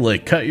you could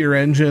like cut your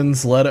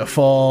engines, let it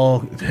fall,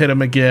 hit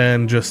them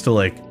again, just to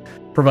like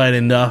provide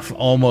enough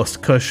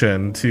almost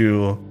cushion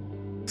to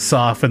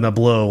soften the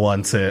blow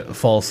once it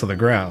falls to the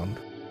ground.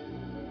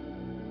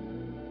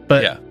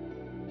 But yeah.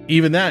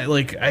 Even that,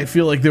 like, I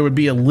feel like there would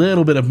be a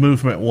little bit of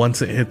movement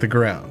once it hit the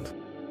ground.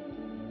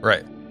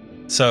 Right.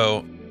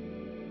 So,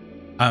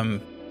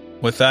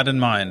 with that in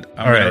mind,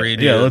 I'm going to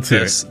read you let's hear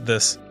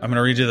this. I'm going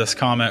to read you this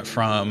comment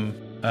from,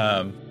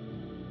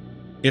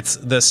 it's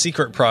the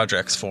Secret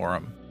Projects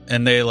forum,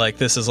 and they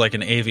this is like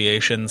an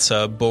aviation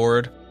sub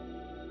board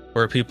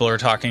where people are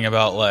talking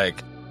about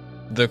like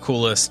the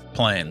coolest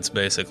planes,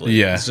 basically.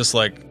 Yeah. It's just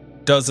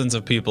like dozens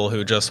of people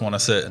who just want to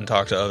sit and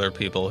talk to other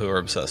people who are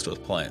obsessed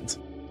with planes.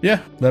 Yeah,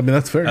 I mean,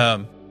 that's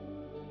fair.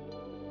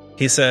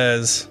 He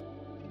says,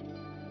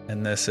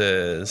 and this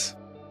is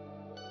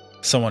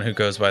someone who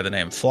goes by the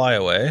name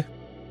Flyaway.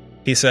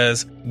 He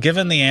says,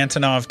 given the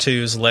Antonov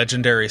 2's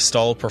legendary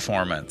stall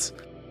performance,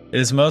 it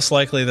is most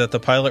likely that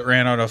the pilot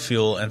ran out of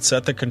fuel and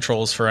set the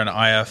controls for an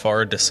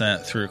IFR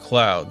descent through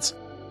clouds.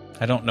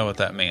 I don't know what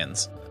that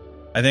means.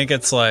 I think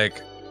it's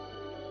like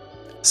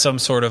some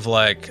sort of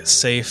like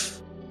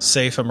safe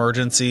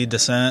emergency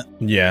descent.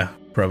 Yeah,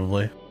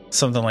 probably.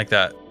 Something like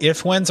that.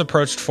 If winds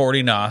approached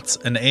 40 knots,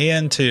 an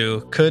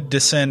AN-2 could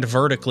descend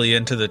vertically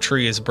into the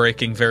trees,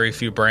 breaking very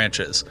few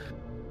branches.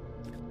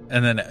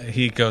 And then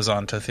he goes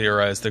on to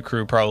theorize the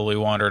crew probably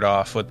wandered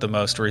off with the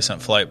most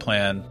recent flight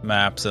plan,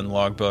 maps, and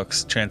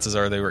logbooks. Chances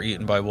are they were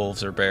eaten by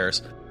wolves or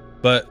bears.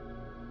 But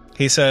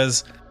he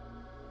says...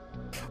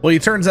 Well, he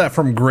turns that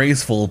from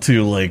graceful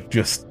to, like,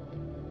 just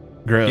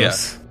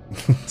gross.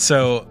 Yeah.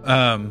 So,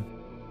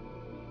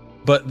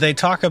 but they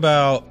talk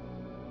about...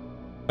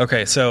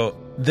 Okay, so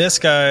this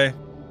guy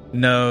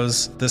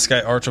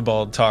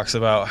Archibald talks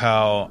about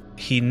how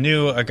he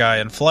knew a guy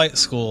in flight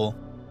school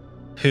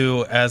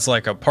who, as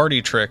like a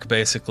party trick,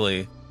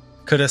 basically,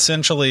 could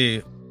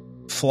essentially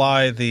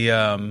fly the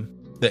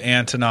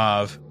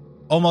Antonov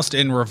almost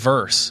in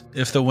reverse.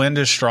 If the wind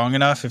is strong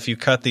enough, if you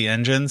cut the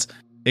engines,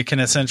 it can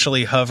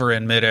essentially hover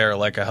in midair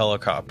like a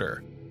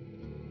helicopter.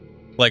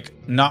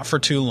 Like, not for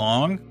too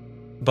long,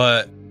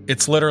 but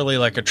it's literally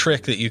like a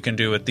trick that you can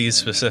do with these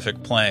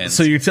specific planes.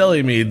 So you're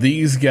telling me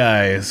these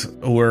guys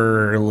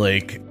were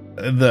like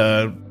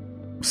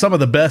some of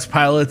the best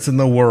pilots in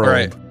the world.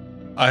 Right.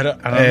 I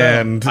don't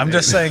know. I'm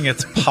just saying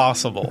it's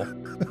possible.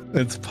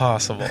 It's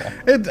possible.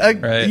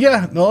 Right?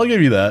 Yeah, no, I'll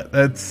give you that.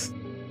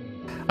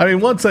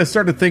 Once I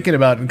started thinking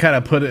about it and kind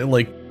of put it,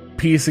 like,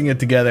 piecing it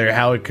together,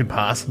 how it could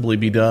possibly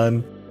be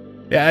done.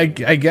 Yeah, I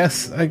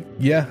guess,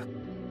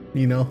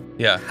 you know.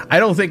 Yeah. I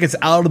don't think it's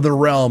out of the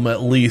realm,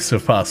 at least,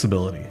 of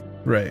possibility.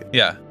 Right.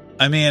 Yeah.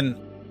 I mean,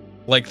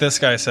 like this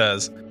guy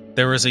says,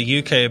 there was a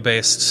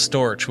UK-based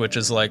Storch, which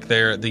is like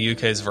the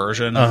UK's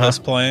version of this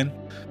plane,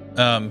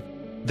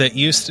 that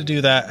used to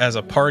do that as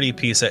a party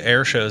piece at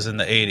air shows in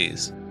the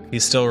 80s. He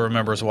still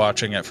remembers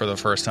watching it for the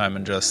first time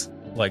and just,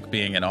 like,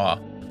 being in awe.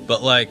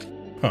 But, like,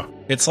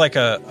 it's like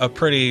a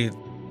pretty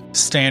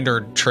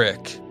standard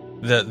trick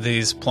that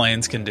these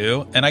planes can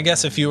do. And I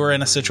guess if you were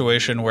in a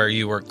situation where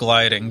you were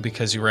gliding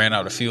because you ran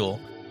out of fuel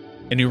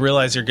and you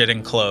realize you're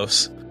getting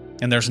close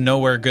and there's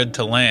nowhere good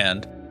to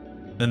land,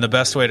 then the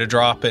best way to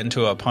drop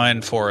into a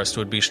pine forest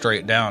would be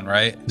straight down,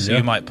 right? So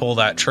you might pull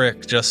that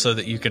trick just so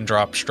that you can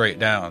drop straight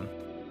down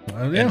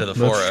into the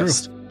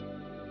forest. True.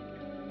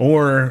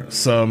 Or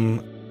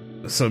some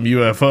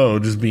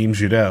UFO just beams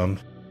you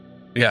down.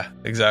 Yeah,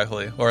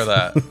 exactly. Or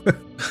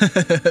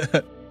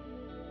that.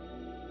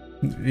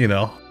 You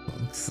know,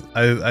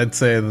 I'd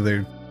say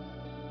that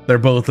they're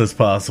both as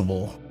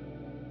possible.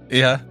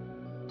 Yeah.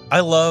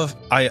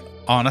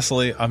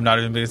 Honestly, I'm not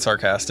even being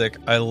sarcastic.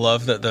 I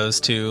love that those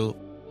two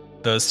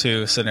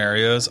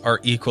scenarios are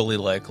equally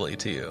likely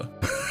to you.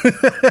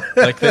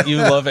 Like, that you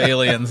love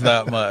aliens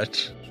that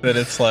much that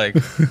it's like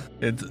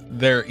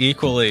they're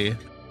equally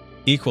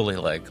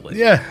likely.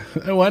 Yeah,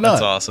 why not?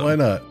 That's awesome. Why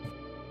not?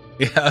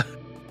 Yeah.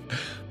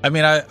 I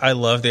mean, I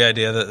love the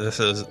idea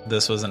that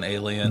this was an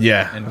alien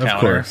encounter, of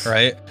course.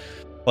 Right?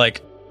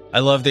 Like, I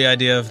love the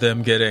idea of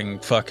them getting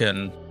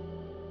fucking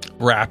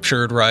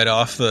raptured right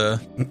off the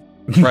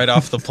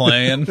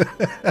plane.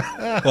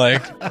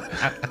 Like,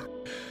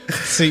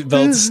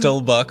 seatbelts still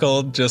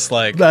buckled, just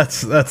like...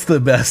 That's the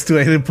best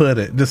way to put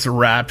it. Just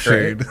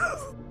raptured. Right?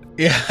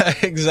 Yeah,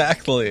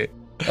 exactly.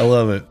 I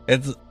love it.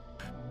 It's...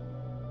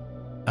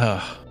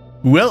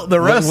 Well, the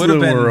rest of the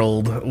been...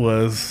 world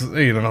was,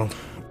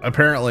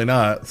 apparently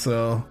not,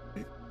 so...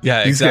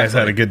 Yeah, these guys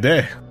had a good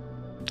day.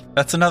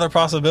 That's another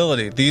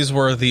possibility. These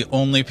were the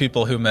only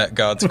people who met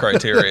God's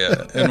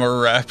criteria and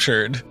were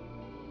raptured.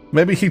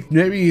 Maybe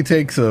he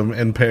takes them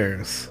in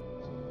pairs.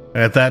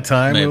 At that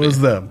time, It was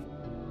them.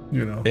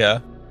 Yeah.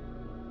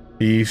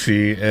 He,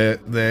 she,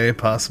 it, they,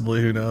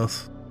 possibly, who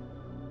knows?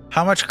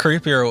 How much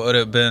creepier would it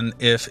have been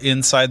if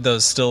inside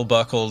those still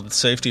buckled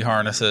safety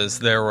harnesses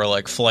there were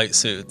like flight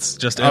suits,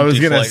 just empty I was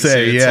gonna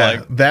say,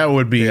 suits, that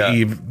would be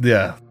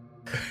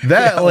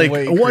That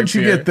once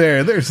you get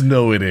there, there's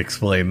no way to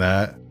explain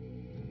that.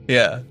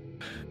 Yeah.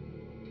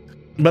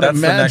 But that's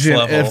imagine the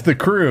next level. if the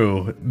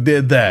crew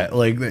did that.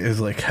 Like, it's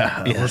like,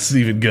 let's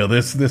even go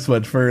this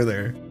much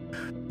further.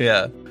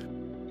 Yeah.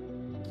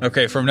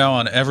 Okay, from now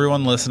on,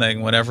 everyone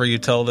listening, whenever you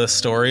tell this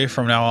story,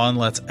 from now on,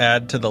 let's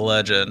add to the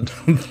legend.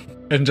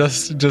 And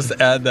just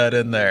add that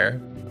in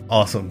there.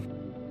 Awesome.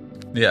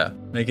 Yeah,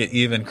 make it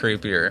even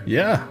creepier.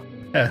 Yeah.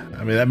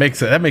 I mean, that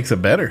makes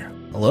it better.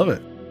 I love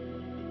it.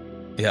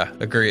 Yeah,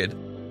 agreed.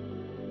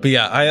 But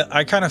yeah,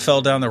 I kind of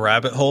fell down the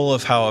rabbit hole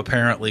of how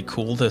apparently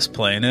cool this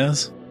plane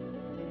is.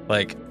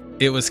 Like,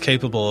 it was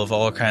capable of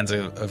all kinds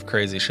of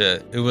crazy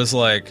shit. It was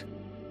like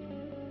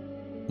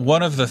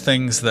one of the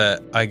things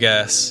that I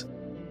guess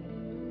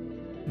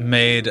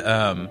made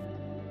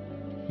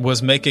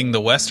was making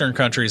the Western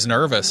countries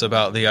nervous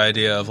about the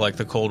idea of like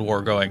the Cold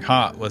War going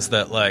hot was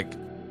that like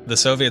the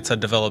Soviets had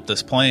developed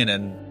this plane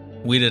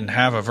and we didn't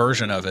have a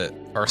version of it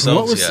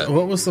ourselves yet.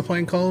 What was the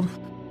plane called?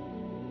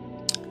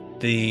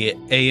 The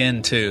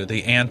AN-2,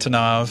 the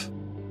Antonov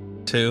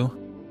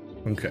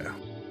 2. Okay.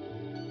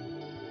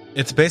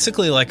 It's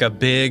basically like a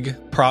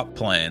big prop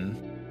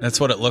plane. That's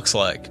what it looks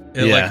like.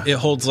 It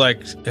holds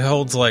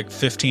like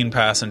 15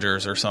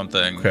 passengers or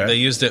something. Okay. They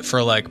used it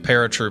for like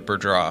paratrooper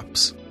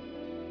drops.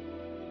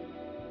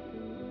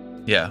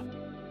 Yeah.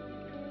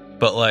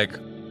 But like,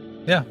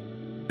 yeah.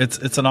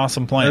 It's an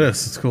awesome plane. It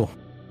is. It's cool.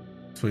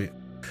 Sweet.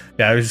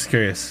 Yeah, I was just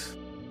curious.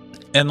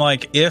 And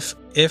like if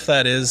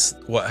that is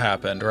what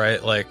happened,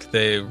 right? Like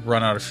they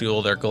run out of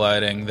fuel, they're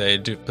gliding,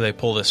 they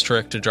pull this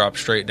trick to drop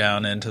straight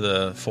down into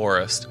the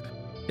forest.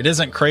 It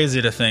isn't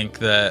crazy to think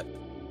that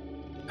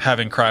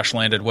having crash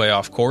landed way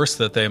off course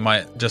that they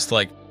might just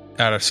like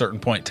at a certain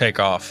point take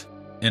off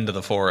into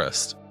the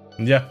forest.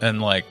 Yeah.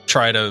 And like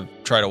try to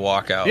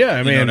walk out. Yeah,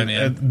 I mean, know what I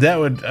mean? That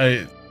would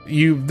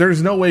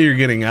there's no way you're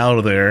getting out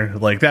of there.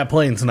 Like that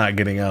plane's not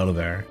getting out of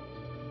there.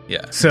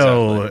 Yeah.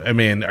 So, exactly. I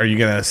mean, are you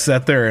going to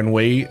sit there and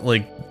wait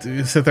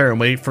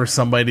for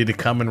somebody to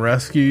come and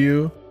rescue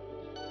you?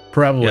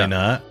 Probably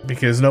not,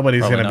 because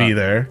nobody's going to be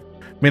there.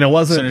 I mean,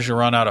 as soon as you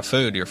run out of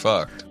food, you're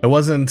fucked. It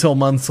wasn't until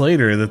months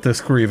later that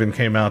this crew even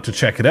came out to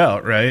check it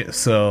out, right?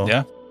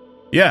 So,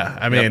 yeah.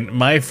 I mean,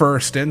 my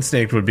first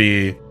instinct would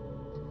be,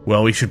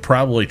 well, we should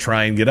probably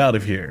try and get out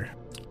of here.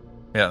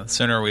 Yeah, the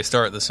sooner we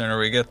start, the sooner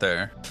we get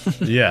there.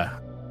 Yeah.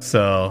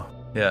 So,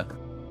 yeah.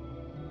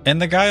 And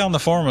the guy on the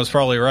forum was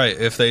probably right.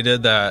 If they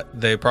did that,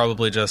 they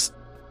probably just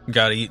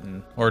got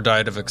eaten or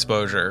died of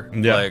exposure.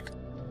 Yeah. Like,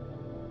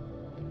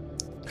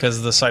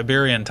 because the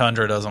Siberian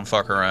tundra doesn't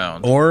fuck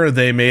around. Or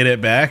they made it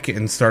back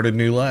and started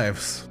new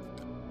lives.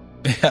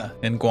 Yeah,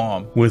 in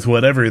Guam. With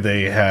whatever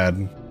they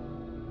had.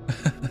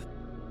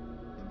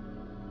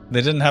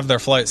 They didn't have their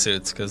flight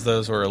suits because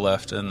those were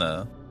left in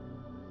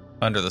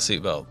under the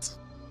seatbelts.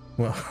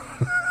 Well,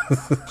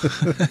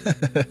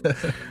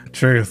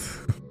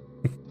 truth.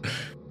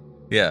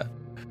 Yeah.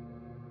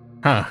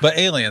 Huh. But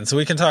aliens,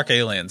 we can talk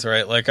aliens,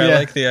 right? Like, I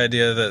like the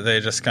idea that they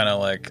just kind of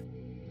like,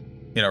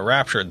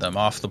 raptured them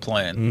off the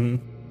plane.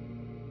 Mm-hmm.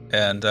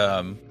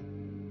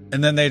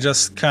 And then they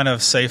just kind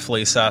of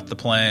safely sat the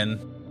plane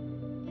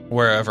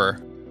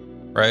wherever,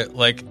 right?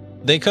 Like,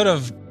 they could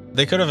have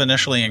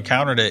initially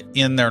encountered it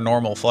in their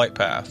normal flight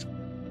path.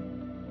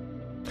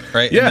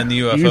 Right? Yeah, and then the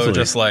UFO easily.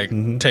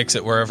 just takes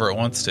it wherever it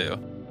wants to.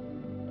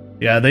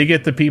 Yeah, they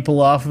get the people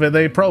off of it.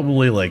 They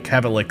probably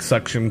have it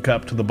suction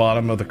cup to the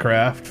bottom of the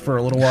craft for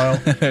a little while.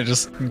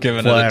 Just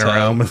giving flying it a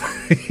around.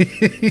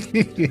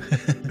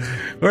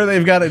 Or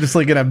they've got it just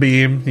in a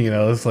beam,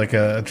 it's like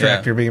a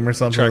tractor beam or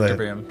something. Tractor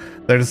beam.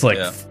 They're just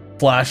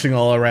flashing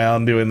all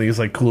around, doing these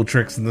cool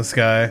tricks in the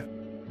sky.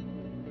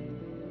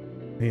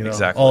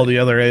 Exactly. All the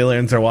other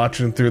aliens are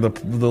watching through the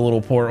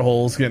little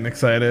portholes, getting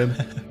excited.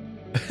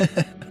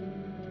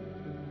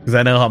 Because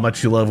I know how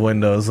much you love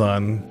Windows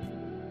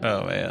on.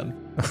 Oh man.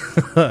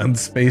 On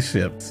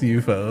spaceships,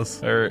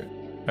 UFOs.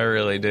 I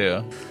really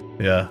do.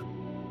 Yeah.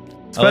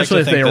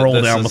 Especially if they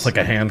roll down with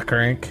a hand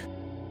crank.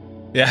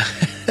 Yeah.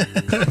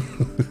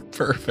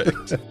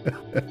 Perfect.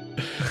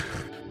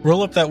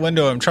 Roll up that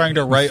window. I'm trying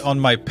to write on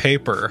my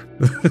paper.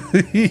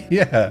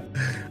 Yeah.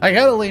 I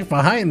gotta leave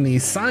behind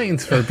these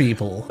signs for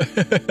people.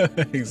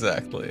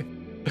 Exactly.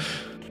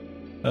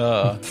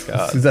 Oh,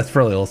 God. That's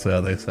probably also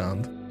how they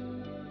sound.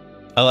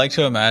 I like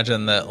to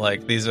imagine that,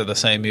 like, these are the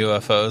same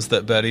UFOs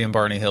that Betty and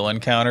Barney Hill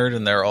encountered,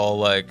 and they're all,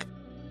 like,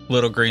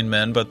 little green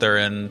men, but they're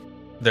in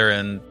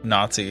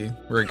Nazi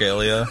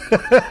regalia.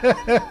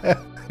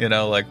 You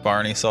know, like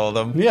Barney saw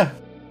them. Yeah.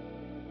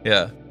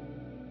 Yeah.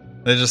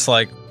 They're just,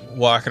 like,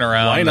 walking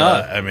around. Why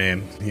not? I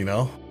mean, you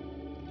know,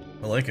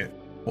 I like it.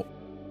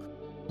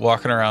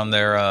 Walking around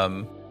their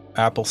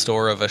Apple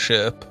store of a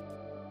ship,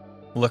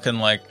 looking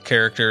like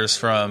characters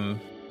from,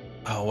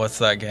 what's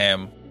that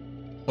game?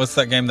 What's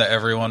that game that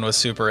everyone was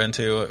super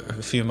into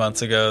a few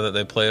months ago that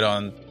they played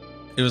on?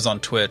 It was on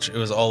Twitch. It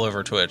was all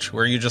over Twitch,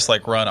 where you just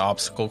like run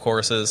obstacle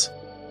courses.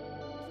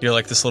 You're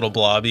like this little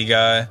blobby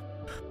guy.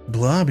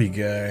 Blobby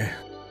guy.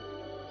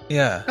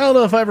 Yeah. I don't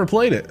know if I ever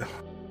played it.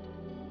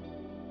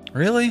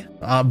 Really?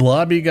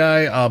 Blobby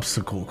guy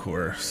obstacle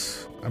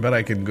course. I bet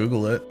I can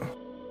Google it.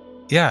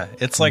 Yeah,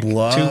 it's like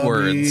Blobby 2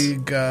 words.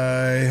 Blobby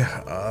guy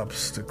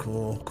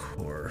obstacle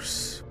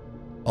course.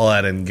 I'll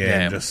add in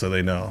game just so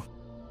they know.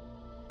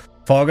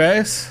 Fall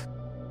Guys?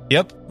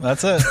 Yep,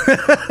 that's it.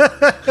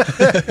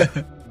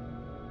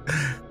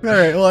 All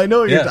right. Well, I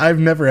know I've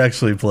never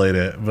actually played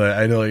it, but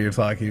I know what you're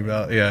talking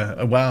about.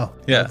 Yeah. Wow.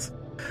 Yeah.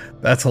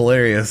 That's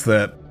hilarious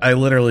that I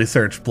literally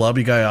searched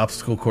Blobby Guy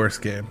obstacle course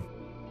game.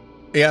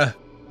 Yeah.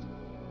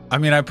 I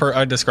mean,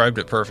 I described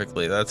it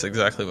perfectly. That's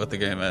exactly what the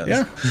game is.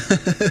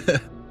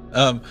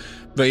 Yeah.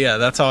 But yeah,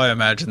 that's how I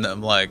imagine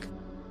them like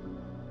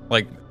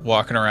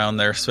walking around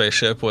their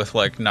spaceship with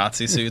like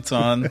Nazi suits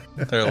on,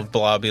 their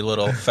blobby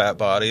little fat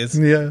bodies.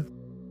 Yeah.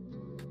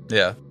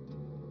 Yeah.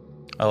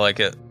 I like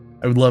it.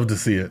 I would love to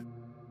see it.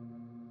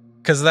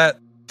 Because that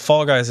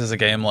Fall Guys is a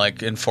game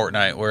like in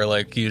Fortnite where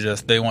like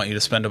they want you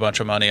to spend a bunch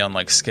of money on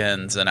like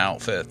skins and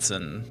outfits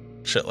and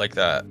shit like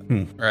that.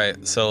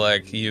 Right? So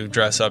like you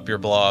dress up your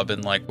blob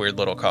in like weird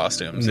little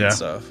costumes and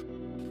stuff.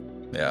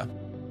 Yeah.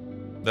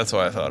 That's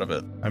why I thought of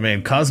it. I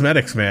mean,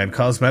 cosmetics, man.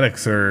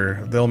 Cosmetics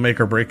they'll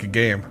make or break a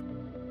game.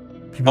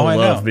 People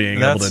love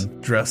being able to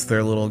dress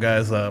their little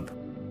guys up.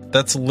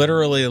 That's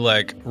literally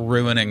like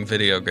ruining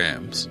video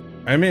games.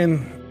 I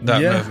mean, that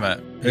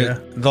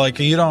movement. Like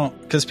you don't,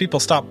 because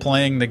people stop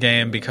playing the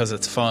game because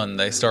it's fun.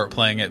 They start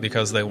playing it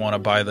because they want to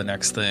buy the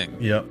next thing.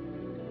 Yep.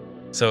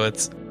 So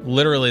it's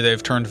literally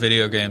they've turned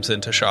video games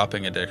into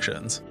shopping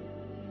addictions.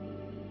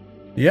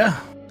 Yeah.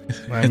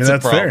 I mean,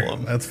 that's fair.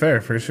 That's fair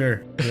for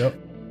sure. Yep.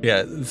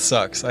 Yeah, it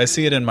sucks. I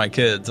see it in my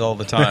kids all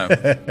the time.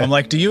 I'm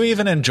like, do you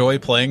even enjoy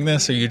playing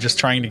this, or are you just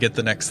trying to get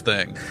the next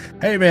thing?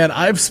 Hey, man,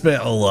 I've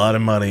spent a lot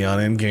of money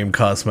on in-game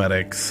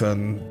cosmetics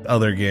and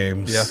other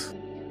games. Yeah,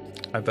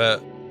 I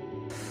bet.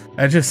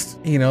 I just,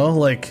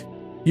 like,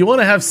 you want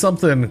to have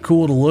something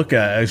cool to look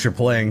at as you're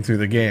playing through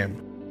the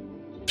game.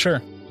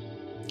 Sure.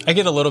 I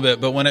get a little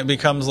bit, but when it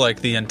becomes,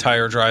 like, the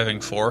entire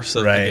driving force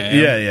of the game.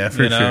 Yeah,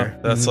 for sure.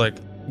 That's like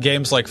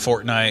games like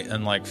Fortnite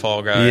and, like,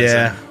 Fall Guys.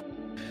 Yeah.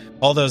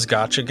 All those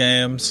gacha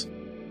games,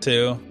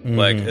 too.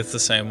 Like, it's the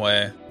same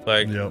way.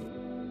 Like,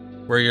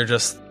 where you're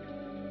just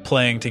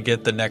playing to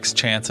get the next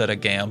chance at a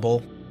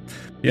gamble.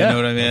 Yeah, you know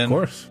what I mean? Of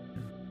course.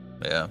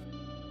 Yeah.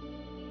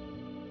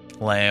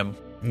 Lame.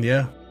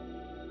 Yeah.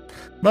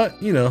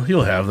 But,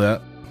 you'll have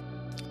that.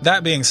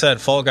 That being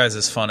said, Fall Guys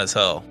is fun as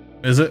hell.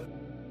 Is it?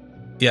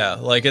 Yeah,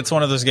 like, it's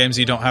one of those games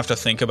you don't have to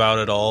think about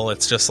at all.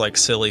 It's just, like,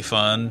 silly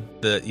fun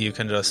that you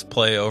can just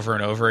play over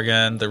and over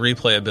again. The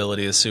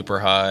replayability is super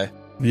high.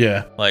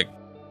 Yeah. Like,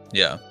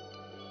 yeah.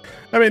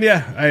 I mean,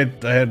 yeah, I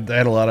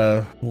had a lot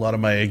of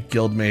my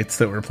guild mates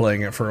that were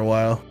playing it for a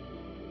while.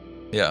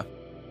 Yeah.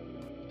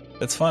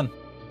 It's fun.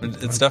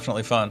 It's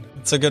definitely fun.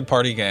 It's a good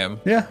party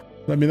game. Yeah.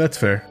 I mean, that's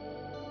fair.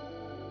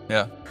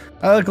 Yeah.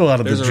 I like a lot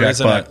of the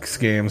Jackbox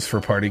games for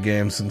party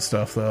games and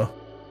stuff, though.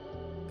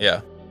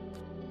 Yeah.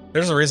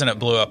 There's a reason it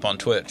blew up on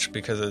Twitch,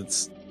 because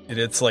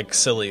it's like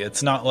silly.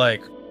 It's not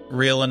like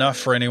real enough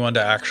for anyone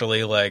to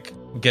actually like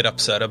get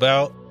upset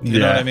about. You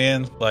know what I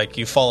mean? Like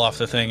you fall off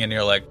the thing and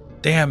you're like,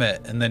 damn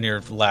it, and then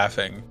you're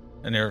laughing,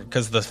 and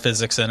because the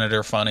physics in it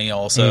are funny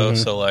also.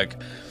 So like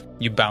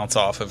you bounce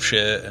off of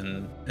shit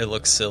and it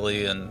looks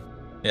silly, and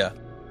yeah,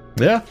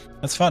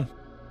 that's fun.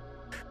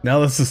 Now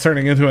this is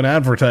turning into an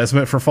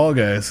advertisement for Fall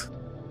Guys.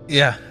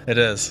 Yeah, it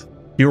is.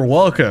 You're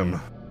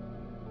welcome.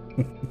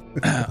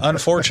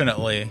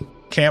 Unfortunately,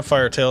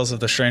 Campfire Tales of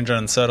the Strange and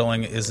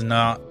Unsettling is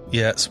not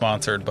yet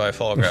sponsored by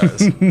Fall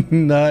Guys.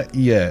 Not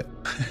yet.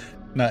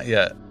 Not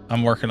yet.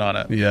 I'm working on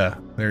it. Yeah,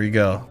 there you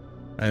go.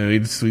 I mean, we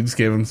just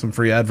gave him some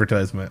free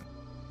advertisement.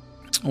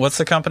 What's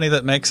the company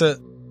that makes it?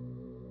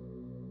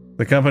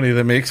 The company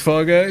that makes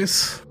Fall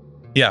Guys?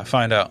 Yeah,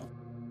 find out.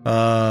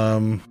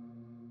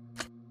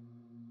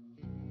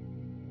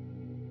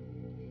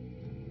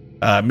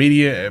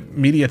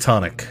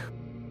 Mediatonic.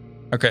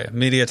 Okay,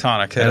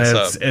 Mediatonic. Hit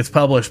us up. It's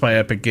published by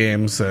Epic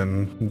Games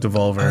and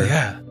Devolver.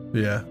 Oh,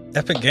 yeah.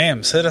 Epic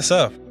Games, hit us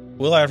up.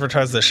 We'll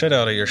advertise the shit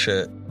out of your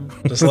shit.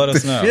 Just let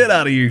us know. Shit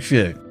out of your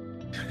shit.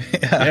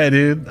 Yeah,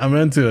 dude, I'm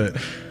into it.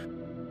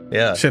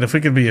 Yeah. Shit, if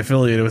we could be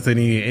affiliated with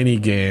any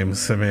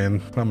games, I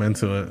mean, I'm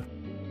into it.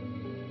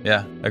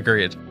 Yeah,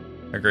 agreed.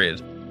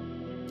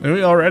 And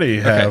we already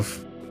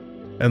have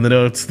in the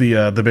notes the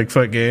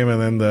Bigfoot game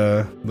and then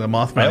the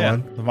Mothman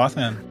one. The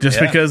Mothman. Just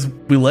because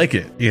we like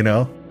it, you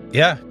know?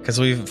 Yeah, because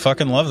we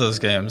fucking love those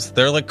games.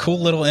 They're like cool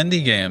little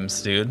indie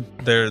games, dude.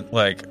 They're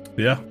like...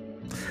 Yeah.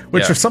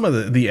 Which are some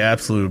of the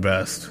absolute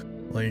best.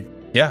 Like...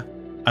 Yeah.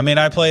 I mean,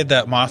 I played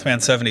that Mothman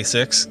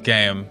 76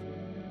 game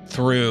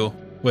through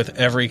with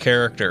every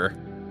character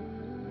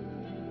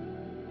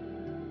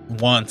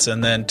once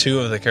and then 2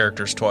 of the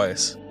characters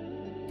twice.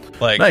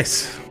 Like...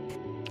 Nice.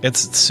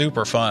 It's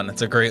super fun.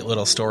 It's a great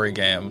little story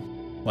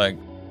game. Like,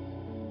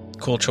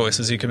 cool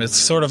choices you can... It's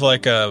sort of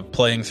like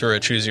playing through a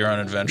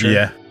choose-your-own-adventure.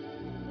 Yeah.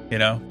 You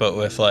know, but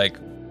with like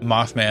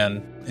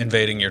Mothman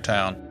invading your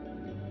town.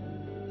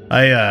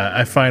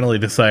 I finally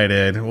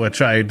decided, which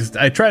I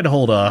tried to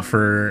hold off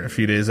for a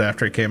few days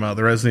after it came out,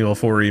 the Resident Evil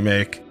 4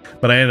 remake,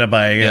 but I ended up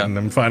buying it, and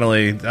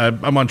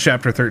I'm on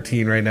chapter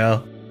 13 right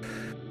now.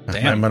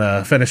 Damn. I'm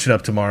gonna finish it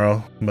up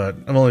tomorrow, but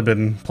I've only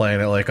been playing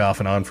it like off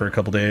and on for a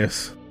couple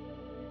days.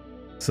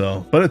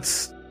 So,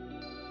 but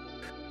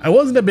I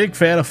wasn't a big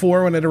fan of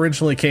 4 when it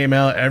originally came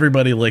out.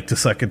 Everybody liked to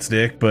suck its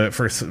dick, but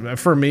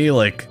for me,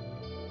 like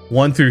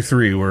 1 through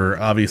 3 were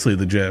obviously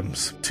the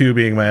gems. 2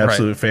 being my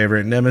absolute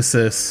favorite.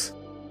 Nemesis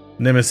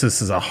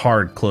is a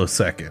hard close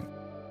second.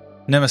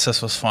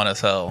 Nemesis was fun as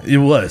hell. It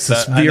was.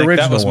 The original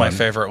that was one. my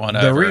favorite one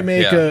the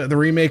ever. The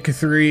remake of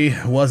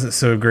 3 wasn't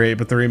so great,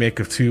 but the remake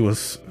of 2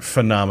 was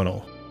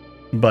phenomenal.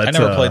 But I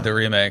never played the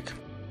remake,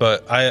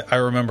 but I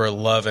remember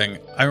loving.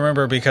 I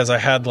remember because I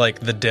had like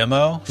the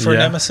demo for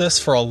Nemesis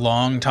for a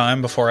long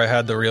time before I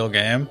had the real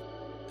game,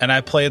 and I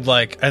played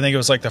like I think it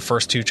was like the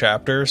first 2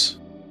 chapters.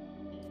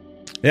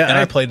 Yeah, and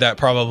I played that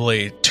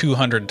probably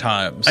 200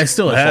 times. I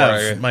still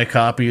have my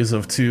copies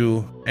of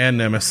 2 and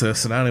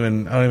Nemesis, and I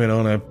don't even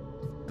own an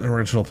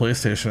original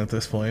PlayStation at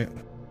this point.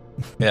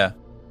 Yeah,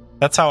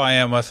 that's how I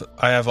am with.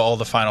 I have all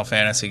the Final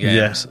Fantasy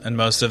games, and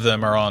most of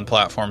them are on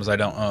platforms I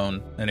don't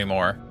own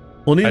anymore.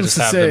 Well, I just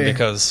have them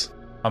because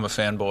I'm a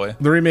fanboy.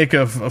 The remake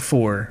of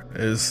 4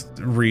 is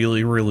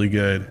really, really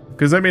good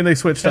because I mean they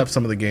switched up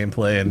some of the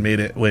gameplay and made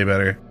it way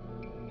better.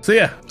 So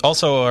yeah.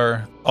 Also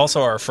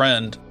our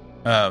friend.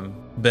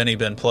 Benny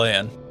been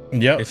playing.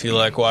 Yep. If you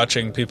like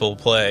watching people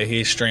play,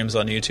 he streams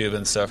on YouTube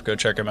and stuff. Go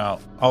check him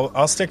out.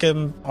 I'll stick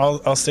him.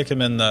 I'll stick him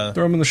in the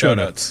throw him in the show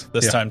notes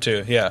this time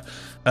too. Yeah.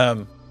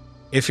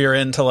 If you're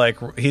into like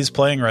he's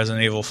playing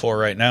Resident Evil 4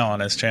 right now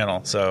on his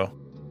channel, so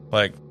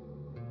like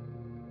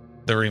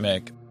the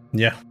remake.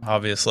 Yeah.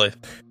 Obviously.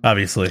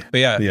 But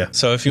yeah.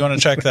 So if you want to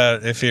check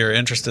that, if you're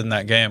interested in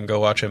that game, go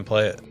watch him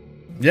play it.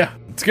 Yeah,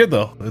 it's good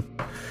though.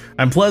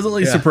 I'm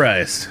pleasantly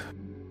surprised.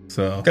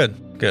 So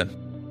good.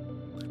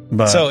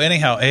 But, so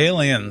anyhow,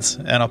 aliens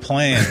and a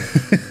plane,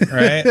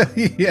 right?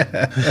 Yeah,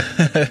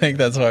 I think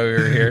that's why we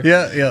were here.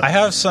 Yeah. I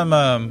have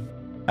some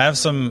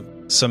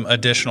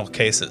additional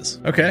cases.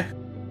 Okay,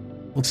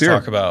 let's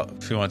talk about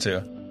if you want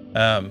to.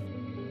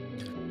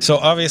 So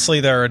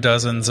obviously there are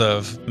dozens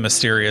of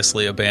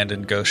mysteriously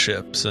abandoned ghost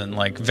ships and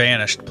like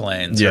vanished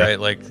planes, right?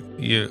 Like those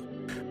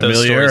Amelia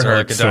stories are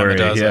Earhart like a dime a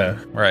dozen, yeah.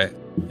 Right?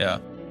 Yeah,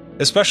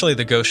 especially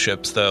the ghost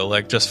ships though,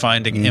 like just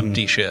finding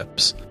empty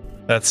ships.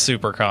 That's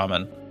super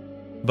common.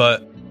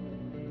 But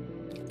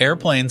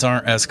airplanes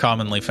aren't as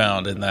commonly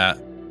found in that.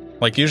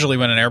 Like usually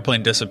when an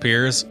airplane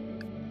disappears,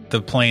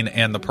 the plane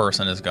and the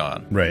person is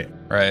gone. Right.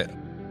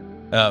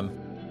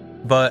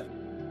 But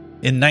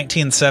in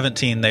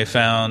 1917, they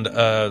found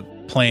a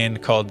plane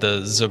called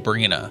the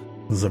Zabrina.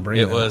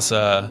 It was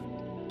a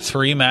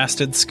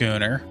 3-masted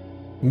schooner.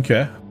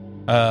 Okay.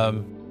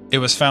 It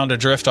was found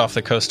adrift off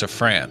the coast of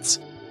France.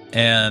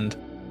 And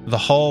the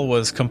hull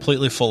was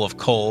completely full of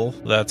coal.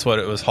 That's what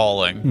it was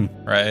hauling,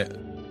 right?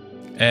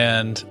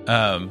 And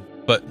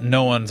but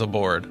no one's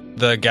aboard.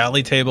 The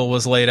galley table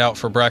was laid out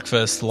for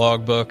breakfast,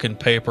 logbook and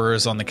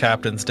papers on the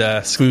captain's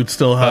desk. Food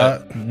still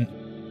hot.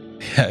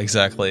 Yeah,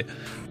 exactly.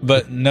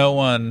 But no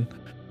one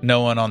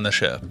on the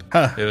ship.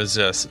 Huh. It was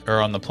just,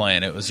 or on the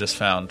plane. It was just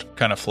found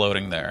kind of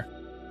floating there.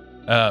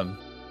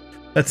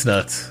 That's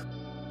nuts.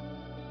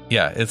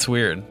 Yeah, it's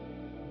weird.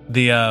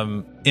 The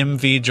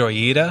MV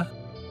Joyita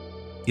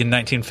in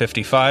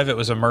 1955, it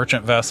was a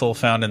merchant vessel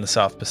found in the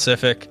South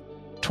Pacific.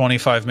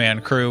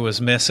 25-man crew was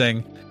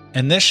missing,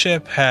 and this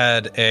ship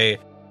had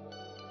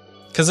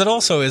because it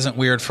also isn't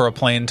weird for a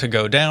plane to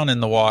go down in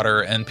the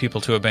water and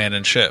people to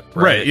abandon ship,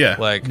 right? Yeah,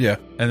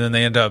 and then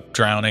they end up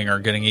drowning or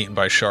getting eaten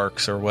by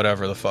sharks or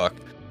whatever the fuck.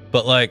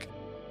 But like,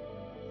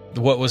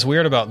 what was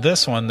weird about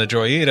this one, the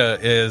Joyita,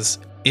 is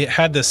it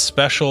had this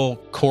special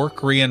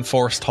cork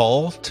reinforced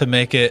hull to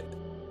make it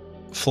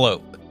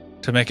float,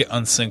 to make it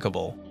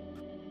unsinkable,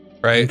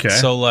 right? Okay.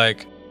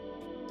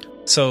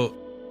 So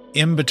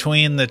in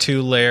between the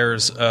 2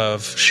 layers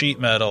of sheet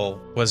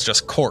metal was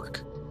just cork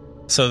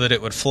so that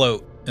it would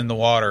float in the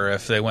water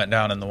if they went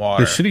down in the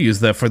water. They should have used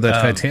that for the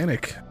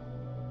Titanic.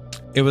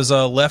 It was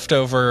a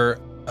leftover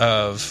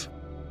of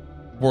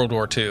World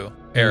War II.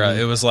 era.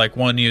 It was like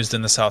one used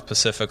in the South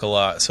Pacific a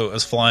lot. So it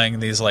was flying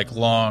these like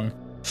long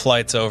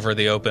flights over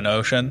the open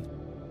ocean.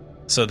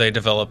 So they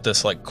developed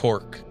this like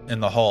cork in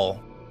the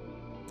hull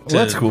to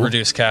that's cool.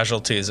 reduce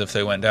casualties if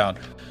they went down.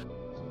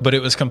 But it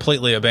was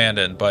completely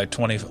abandoned by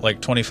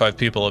 25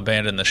 people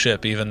abandoned the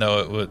ship, even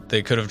though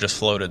they could have just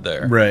floated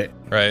there.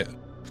 Right.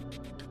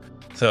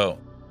 So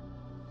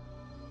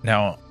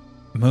now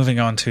moving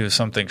on to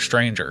something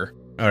stranger.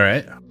 All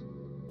right.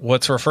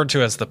 What's referred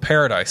to as the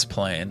Paradise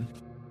Plane.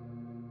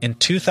 In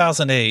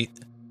 2008,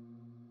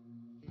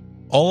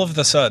 all of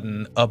a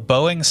sudden, a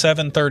Boeing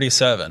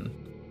 737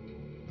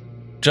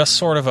 just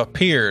sort of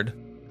appeared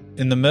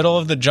in the middle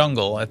of the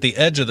jungle, at the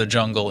edge of the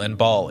jungle in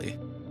Bali.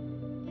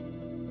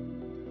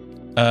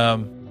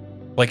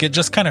 Like it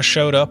just kind of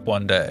showed up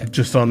one day.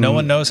 Just on. No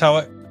one knows how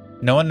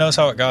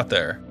it got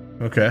there.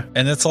 Okay.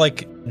 And it's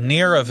like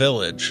near a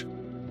village.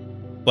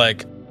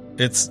 Like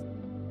it's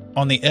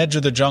on the edge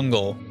of the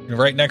jungle,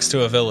 right next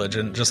to a village,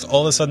 and just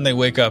all of a sudden they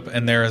wake up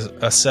and there's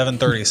a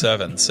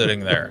 737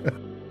 sitting there.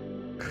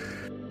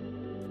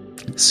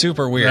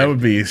 Super weird. That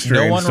would be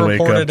strange to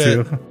wake up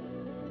to.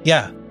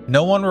 Yeah,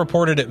 no one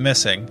reported it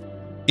missing.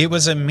 It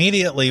was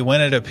immediately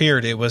when it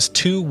appeared, it was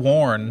too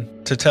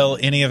worn to tell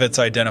any of its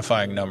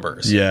identifying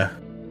numbers. Yeah.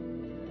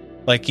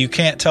 Like you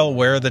can't tell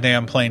where the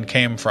damn plane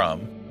came from,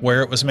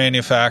 where it was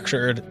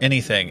manufactured,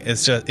 anything. It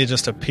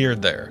just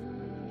appeared there.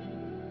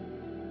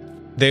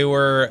 They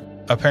were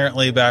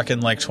apparently back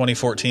in like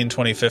 2014,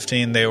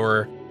 2015, there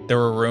were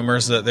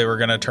rumors that they were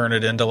going to turn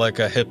it into like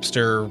a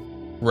hipster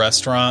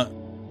restaurant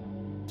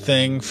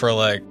thing for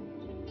like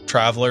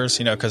travelers,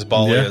 because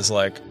Bali is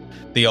like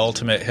the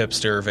ultimate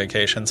hipster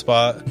vacation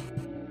spot.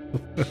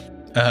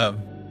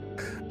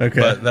 Okay.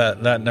 But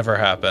that never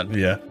happened.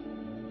 Yeah.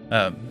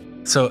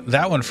 So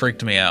that one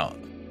freaked me out,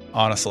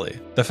 honestly.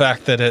 The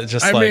fact that it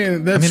just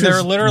mean, there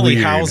are literally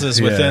weird.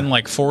 houses within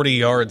like 40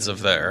 yards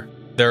of there.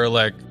 There are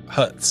like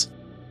huts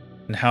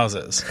and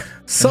houses.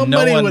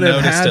 Somebody no would one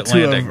have noticed had it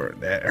to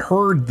landing. have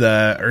heard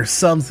that or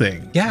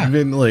something. Yeah.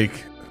 Even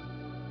like.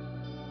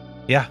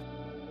 Yeah.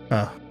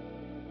 Huh.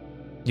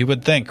 You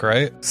would think,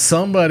 right?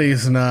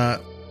 Somebody's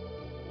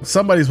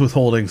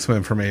withholding some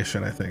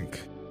information, I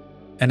think.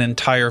 An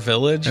entire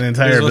village? An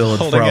entire is village,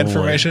 withholding probably.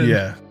 information?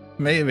 Yeah.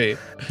 Maybe.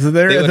 So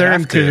They would they're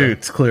have in to.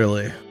 cahoots,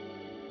 clearly.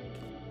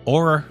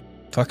 Or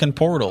fucking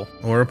Portal.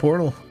 Or a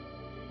portal.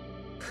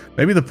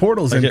 Maybe the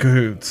portal's in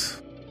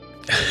cahoots.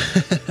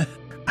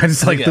 I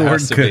just like the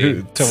word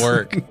cahoots. To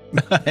work.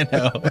 I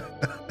know.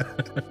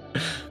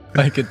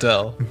 I could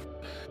tell.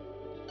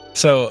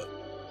 So,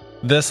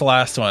 this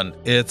last one,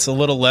 it's a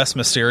little less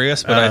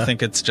mysterious, but I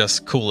think it's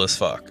just cool as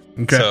fuck.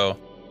 Okay. So,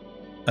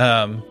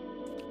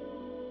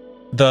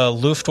 the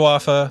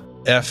Luftwaffe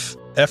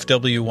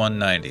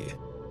FW-190.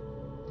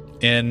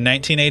 In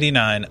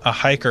 1989, a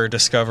hiker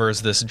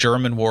discovers this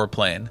German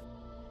warplane.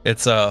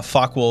 It's a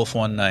Focke-Wulf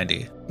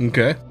 190.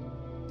 Okay.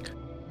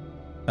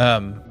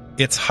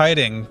 It's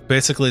hiding,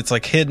 basically it's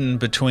like hidden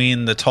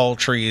between the tall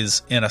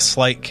trees in a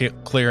slight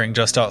clearing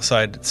just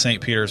outside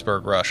St.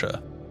 Petersburg,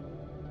 Russia.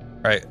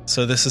 Right,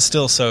 so this is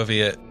still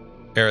Soviet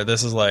era.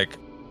 This is like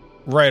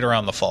right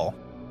around the fall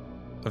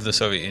of the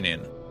Soviet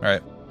Union,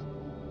 right?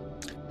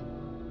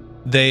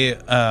 They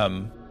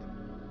run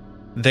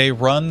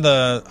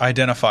the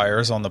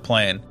identifiers on the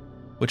plane,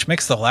 which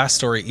makes the last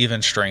story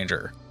even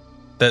stranger.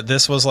 That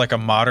this was like a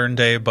modern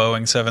day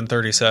Boeing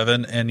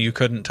 737 and you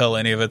couldn't tell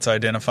any of its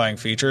identifying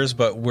features,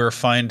 but we're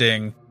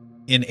finding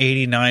in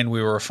 89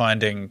 we were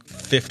finding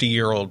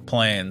 50-year-old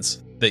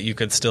planes that you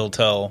could still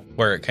tell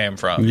where it came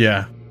from.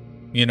 Yeah.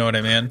 You know what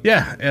I mean?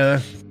 Yeah.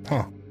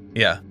 Huh.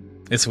 Yeah.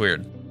 It's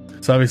weird.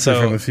 It's obviously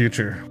from the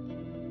future.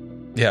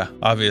 Yeah,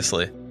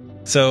 obviously.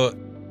 So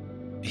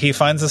he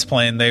finds this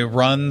plane, they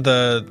run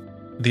the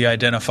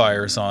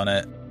identifiers on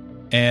it,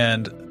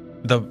 and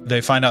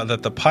they find out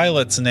that the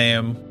pilot's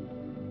name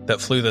that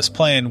flew this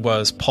plane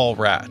was Paul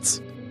Ratz.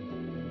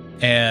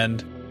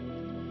 And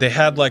they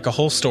had like a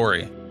whole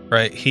story,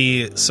 right?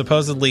 He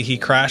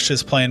crashed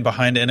his plane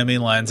behind enemy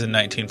lines in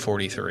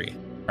 1943,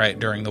 right,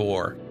 during the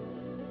war.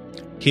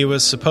 He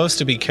was supposed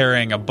to be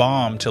carrying a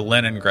bomb to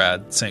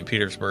Leningrad, St.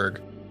 Petersburg,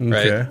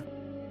 right?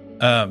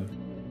 Okay.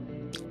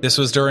 This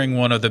was during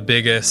one of the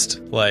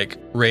biggest like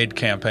raid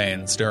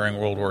campaigns during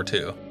World War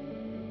II.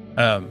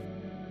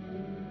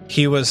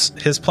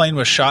 His plane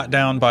was shot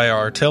down by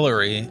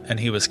artillery and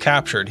he was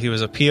captured. He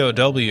was a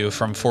POW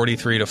from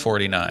 43 to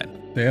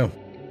 49. Damn.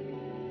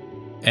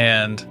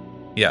 And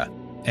yeah.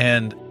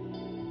 And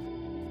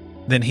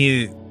then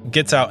he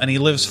gets out and he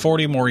lives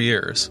 40 more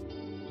years,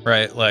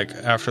 right? Like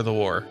after the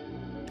war.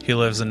 He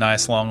lives a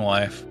nice long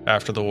life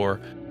after the war.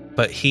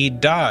 But he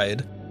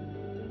died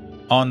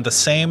on the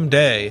same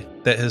day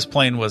that his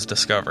plane was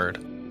discovered.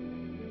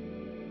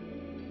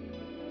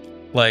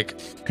 Like,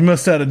 You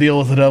must have to deal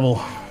with the devil.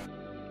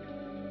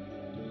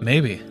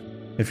 maybe.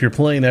 If your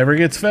plane ever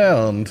gets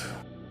found,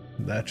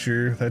 that's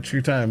your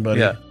time,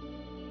 buddy. Yeah.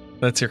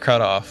 That's your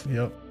cutoff.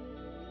 Yep.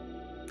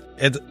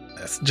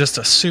 It's just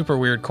a super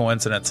weird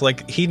coincidence.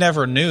 Like, he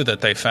never knew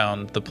that they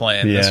found the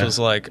plane. Yeah. This was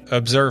like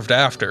observed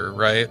after,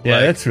 right? Yeah,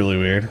 Like, that's really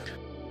weird.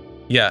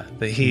 Yeah,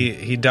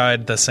 he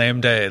died the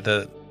same day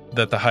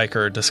that the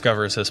hiker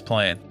discovers his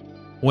plane.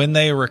 When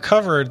they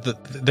recover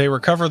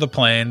the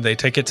plane, they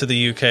take it to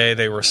the UK,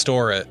 they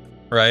restore it,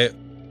 right?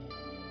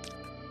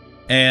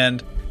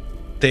 And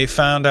they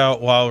found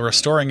out while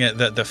restoring it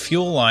that the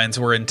fuel lines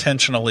were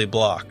intentionally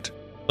blocked.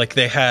 Like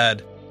they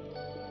had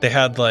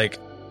like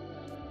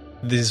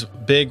these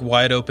big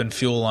wide open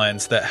fuel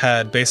lines that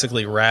had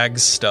basically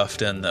rags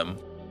stuffed in them.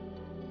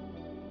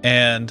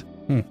 And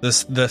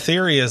the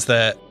theory is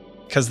that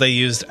because they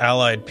used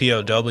Allied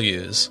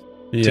POWs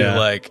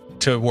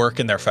to work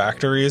in their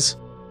factories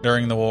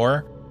during the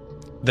war,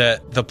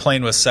 that the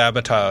plane was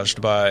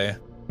sabotaged by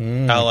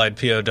Allied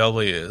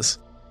POWs,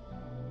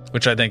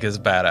 which I think is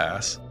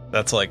badass.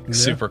 That's like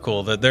super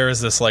cool that there is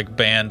this like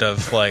band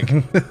of like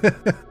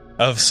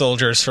of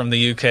soldiers from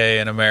the UK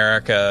and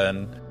America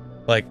and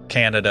like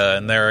Canada,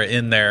 and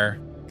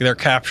they're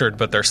captured,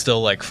 but they're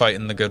still like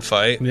fighting the good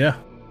fight. Yeah,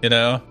 you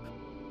know,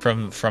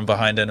 from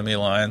behind enemy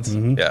lines.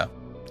 Yeah,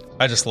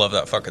 I just love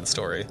that fucking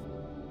story.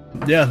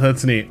 Yeah,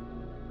 that's neat.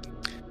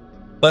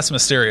 Less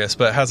mysterious,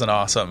 but has an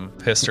awesome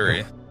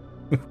history.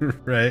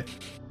 Right.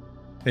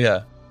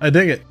 Yeah. I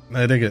dig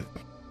it.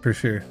 For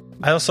sure.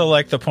 I also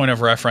like the point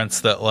of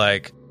reference that,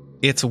 like,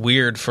 it's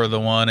weird for the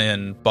one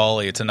in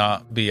Bali to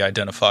not be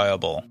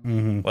identifiable.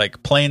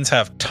 Like, planes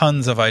have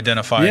tons of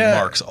identifying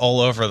marks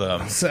all over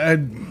them. So I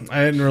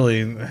didn't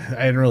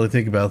really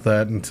think about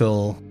that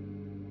until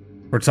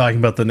we're talking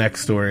about the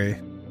next story.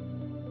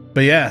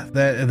 But yeah,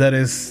 that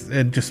is,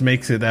 it just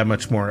makes it that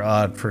much more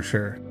odd for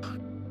sure.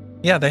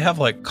 Yeah, they have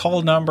like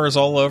call numbers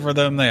all over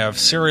them. They have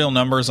serial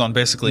numbers on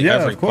basically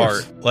every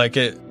part. Like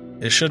it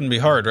shouldn't be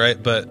hard,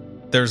 right?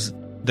 But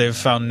they've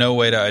found no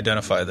way to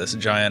identify this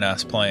giant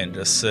ass plane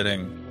just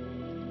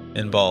sitting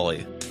in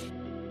Bali.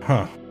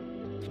 Huh.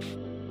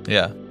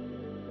 Yeah.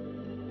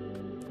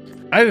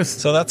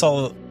 So that's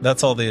all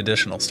the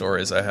additional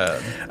stories I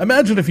had.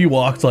 Imagine if you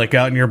walked like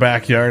out in your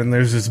backyard and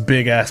there's this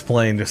big ass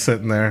plane just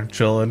sitting there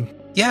chilling.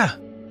 Yeah.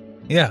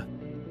 Yeah.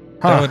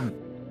 Huh.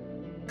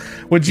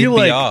 Would you be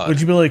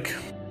like,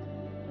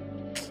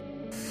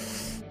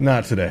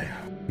 not today.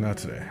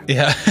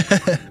 Yeah.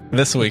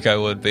 This week I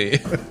would be.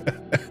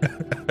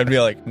 I'd be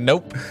like,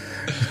 nope.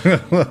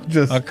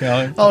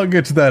 I'll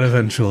get to that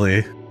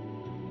eventually.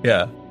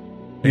 Yeah.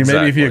 Exactly.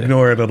 Maybe if you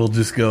ignore it, it'll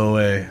just go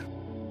away.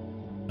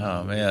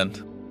 Oh man.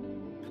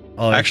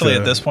 Actually,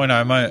 at this point,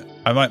 I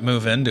might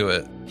move into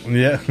it.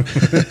 Yeah.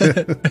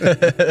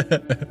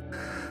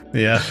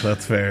 Yeah,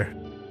 that's fair.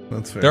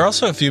 There are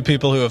also a few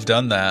people who have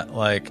done that.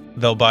 Like,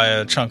 they'll buy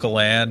a chunk of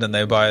land and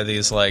they buy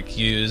these like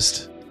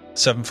used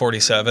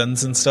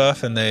 747s and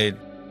stuff, and they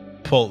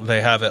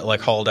have it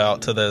like hauled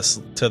out to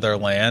their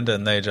land,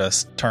 and they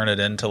just turn it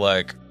into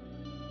like,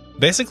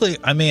 basically,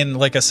 I mean,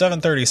 like a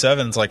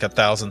 737 is like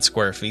 1,000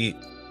 square feet,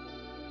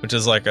 which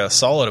is like a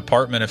solid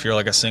apartment if you're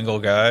like a single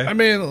guy. I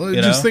mean,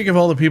 just think of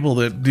all the people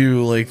that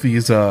do like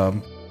these,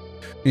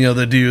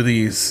 that do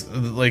these,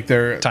 like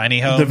their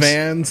tiny homes, the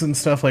vans and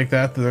stuff like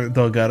that.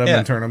 They'll gut them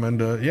and turn them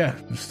into,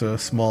 just a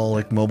small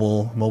like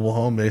mobile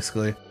home,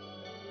 basically.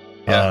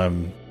 Yeah.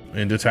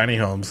 Into tiny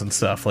homes and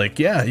stuff. Like,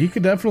 yeah, you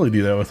could definitely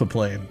do that with a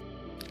plane.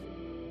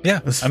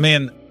 Yeah, I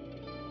mean,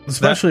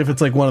 especially if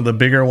it's like one of the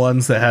bigger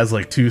ones that has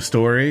like 2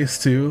 stories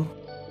too.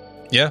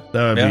 Yeah,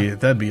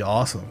 that'd be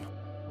awesome.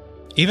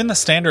 Even the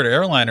standard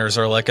airliners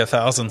are like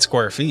 1,000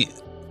 square feet.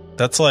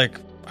 That's like,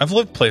 I've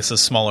lived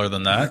places smaller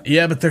than that.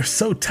 Yeah, but they're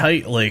so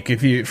tight. Like,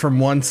 if you from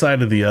one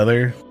side to the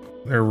other,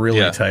 they're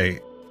really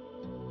tight.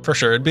 For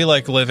sure, it'd be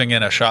like living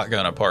in a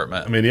shotgun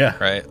apartment. I mean, yeah,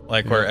 right,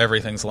 like where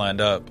everything's lined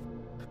up.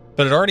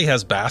 But it already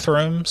has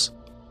bathrooms.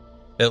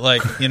 It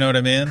like, you know what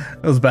I mean?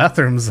 Those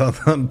bathrooms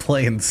on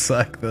planes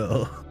suck,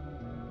 though.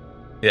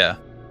 Yeah,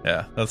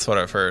 that's what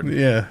I've heard.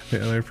 Yeah,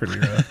 they're pretty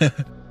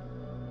rough.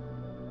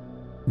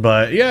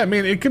 But yeah, I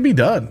mean, it could be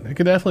done. It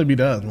could definitely be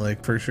done,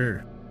 like, for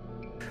sure.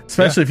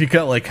 Especially if you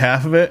cut like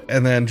half of it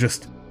and then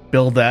just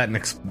build that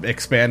and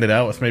expand it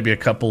out with maybe a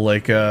couple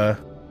like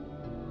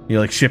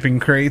like shipping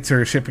crates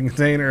or shipping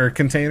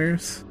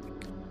containers.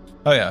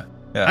 Oh yeah.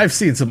 I've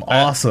seen some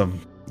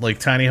awesome like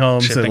tiny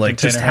homes that like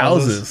just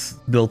houses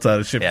built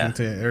out of shipping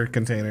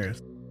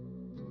containers,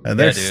 and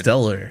they're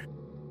stellar.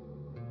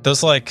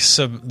 Those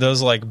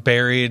like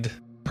buried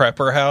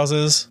prepper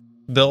houses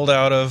built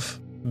out of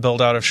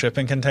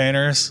shipping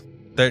containers.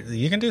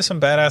 You can do some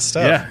badass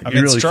stuff. Yeah, I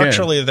mean, really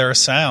structurally they're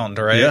sound,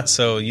 right? Yeah.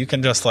 So you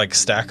can just like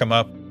stack them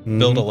up,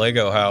 build a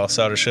Lego house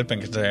out of shipping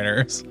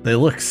containers. They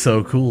look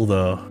so cool,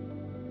 though.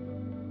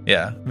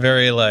 Yeah,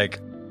 very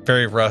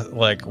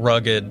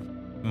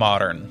rugged,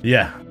 modern.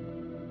 Yeah,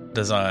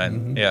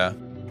 design. Yeah,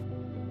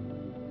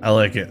 I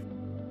like it.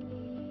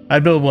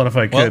 I'd build one if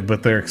I could,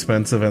 but they're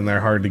expensive and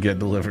they're hard to get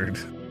delivered.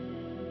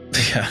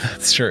 Yeah,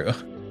 that's true.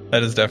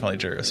 That is definitely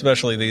true,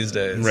 especially these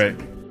days. Right.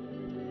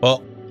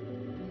 Well,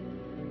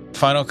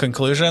 final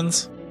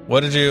conclusions. What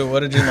did you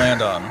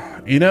land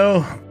on? You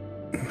know,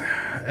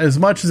 as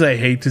much as I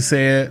hate to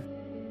say it,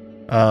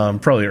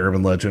 probably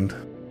urban legend.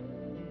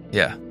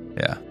 Yeah.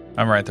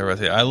 I'm right there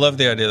with you. I love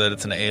the idea that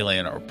it's an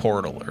alien or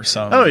portal or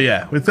something. Oh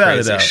yeah, without a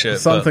crazy doubt. shit,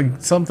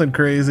 Something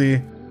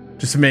crazy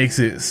just makes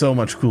it so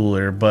much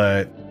cooler,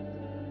 but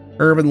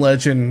urban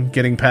legend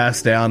getting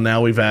passed down,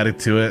 now we've added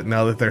to it,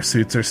 now that their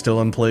suits are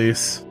still in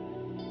place.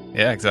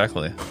 Yeah,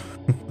 exactly.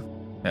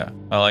 Yeah,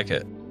 I like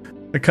it.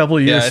 A couple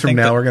of years from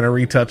now, that we're going to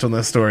retouch on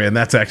this story, and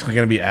that's actually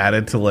going to be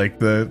added to like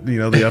the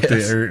update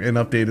Yes. or an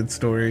updated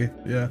story.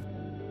 Yeah.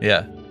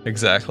 Yeah,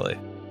 exactly.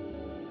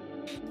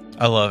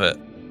 I love it.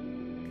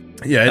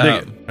 Yeah, I dig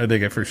it. I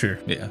dig it for sure.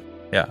 Yeah,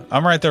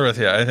 I'm right there with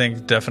you. I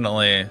think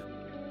definitely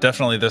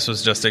this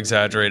was just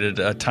exaggerated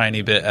a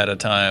tiny bit at a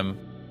time.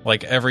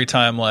 Like every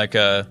time like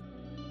an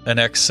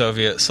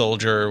ex-Soviet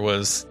soldier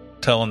was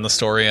telling the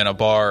story in a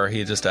bar,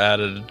 he just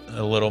added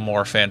a little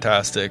more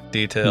fantastic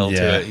detail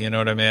to it. You know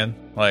what I mean?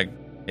 Like,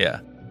 yeah.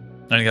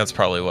 I think that's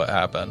probably what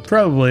happened.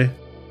 Probably.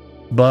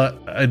 But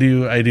I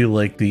do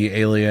like the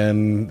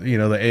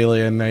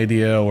alien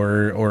idea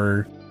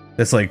or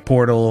this like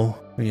portal,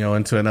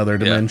 into another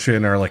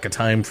dimension or like a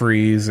time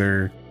freeze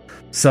or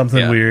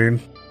something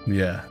weird.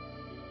 Yeah.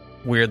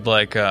 Weird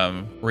like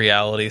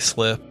reality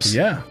slips.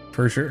 Yeah,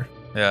 for sure.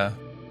 Yeah.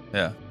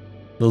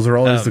 Those are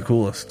always the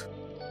coolest.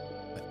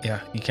 Yeah,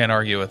 you can't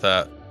argue with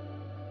that.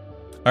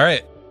 All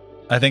right.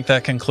 I think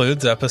that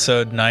concludes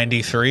episode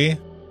 93,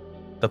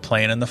 The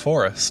Plane in the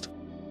Forest.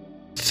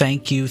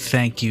 Thank you.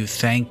 From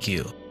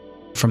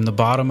the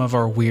bottom of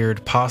our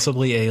weird,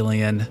 possibly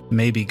alien,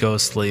 maybe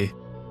ghostly,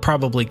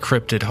 probably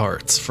cryptid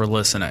hearts for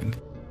listening.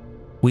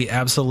 We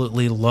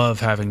absolutely love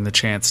having the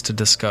chance to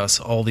discuss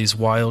all these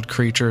wild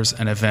creatures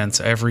and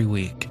events every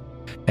week,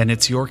 and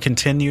it's your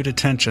continued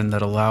attention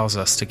that allows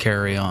us to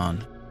carry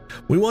on.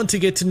 We want to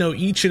get to know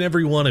each and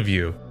every one of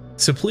you,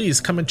 so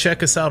please come and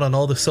check us out on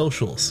all the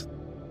socials.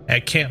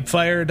 At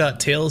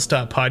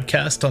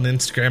campfire.tales.podcast on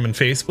Instagram and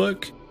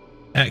Facebook,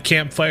 at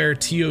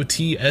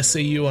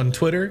campfire.totsau on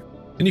Twitter,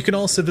 and you can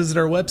also visit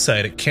our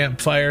website at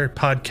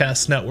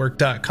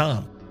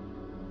campfirepodcastnetwork.com.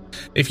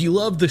 If you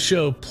love the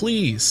show,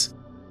 please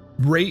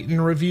rate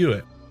and review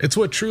it. It's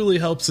what truly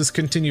helps us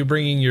continue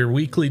bringing your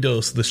weekly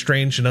dose of the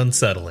strange and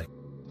unsettling.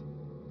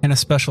 And a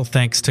special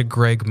thanks to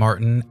Greg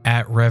Martin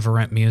at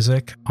Reverent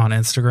Music on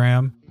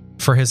Instagram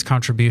for his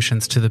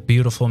contributions to the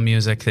beautiful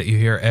music that you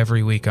hear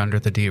every week under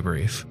the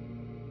debrief.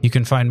 You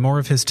can find more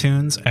of his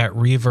tunes at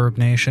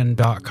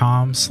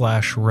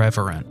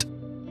reverbnation.com/reverent.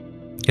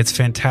 It's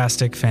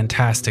fantastic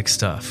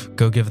stuff.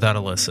 Go give that a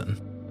listen.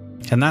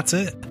 And that's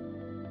it.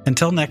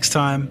 Until next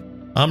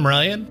time, I'm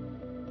Ryan.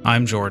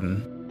 I'm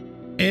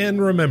Jordan.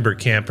 And remember,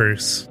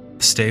 campers,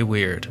 Stay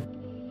weird.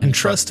 and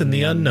trust in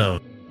the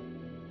unknown.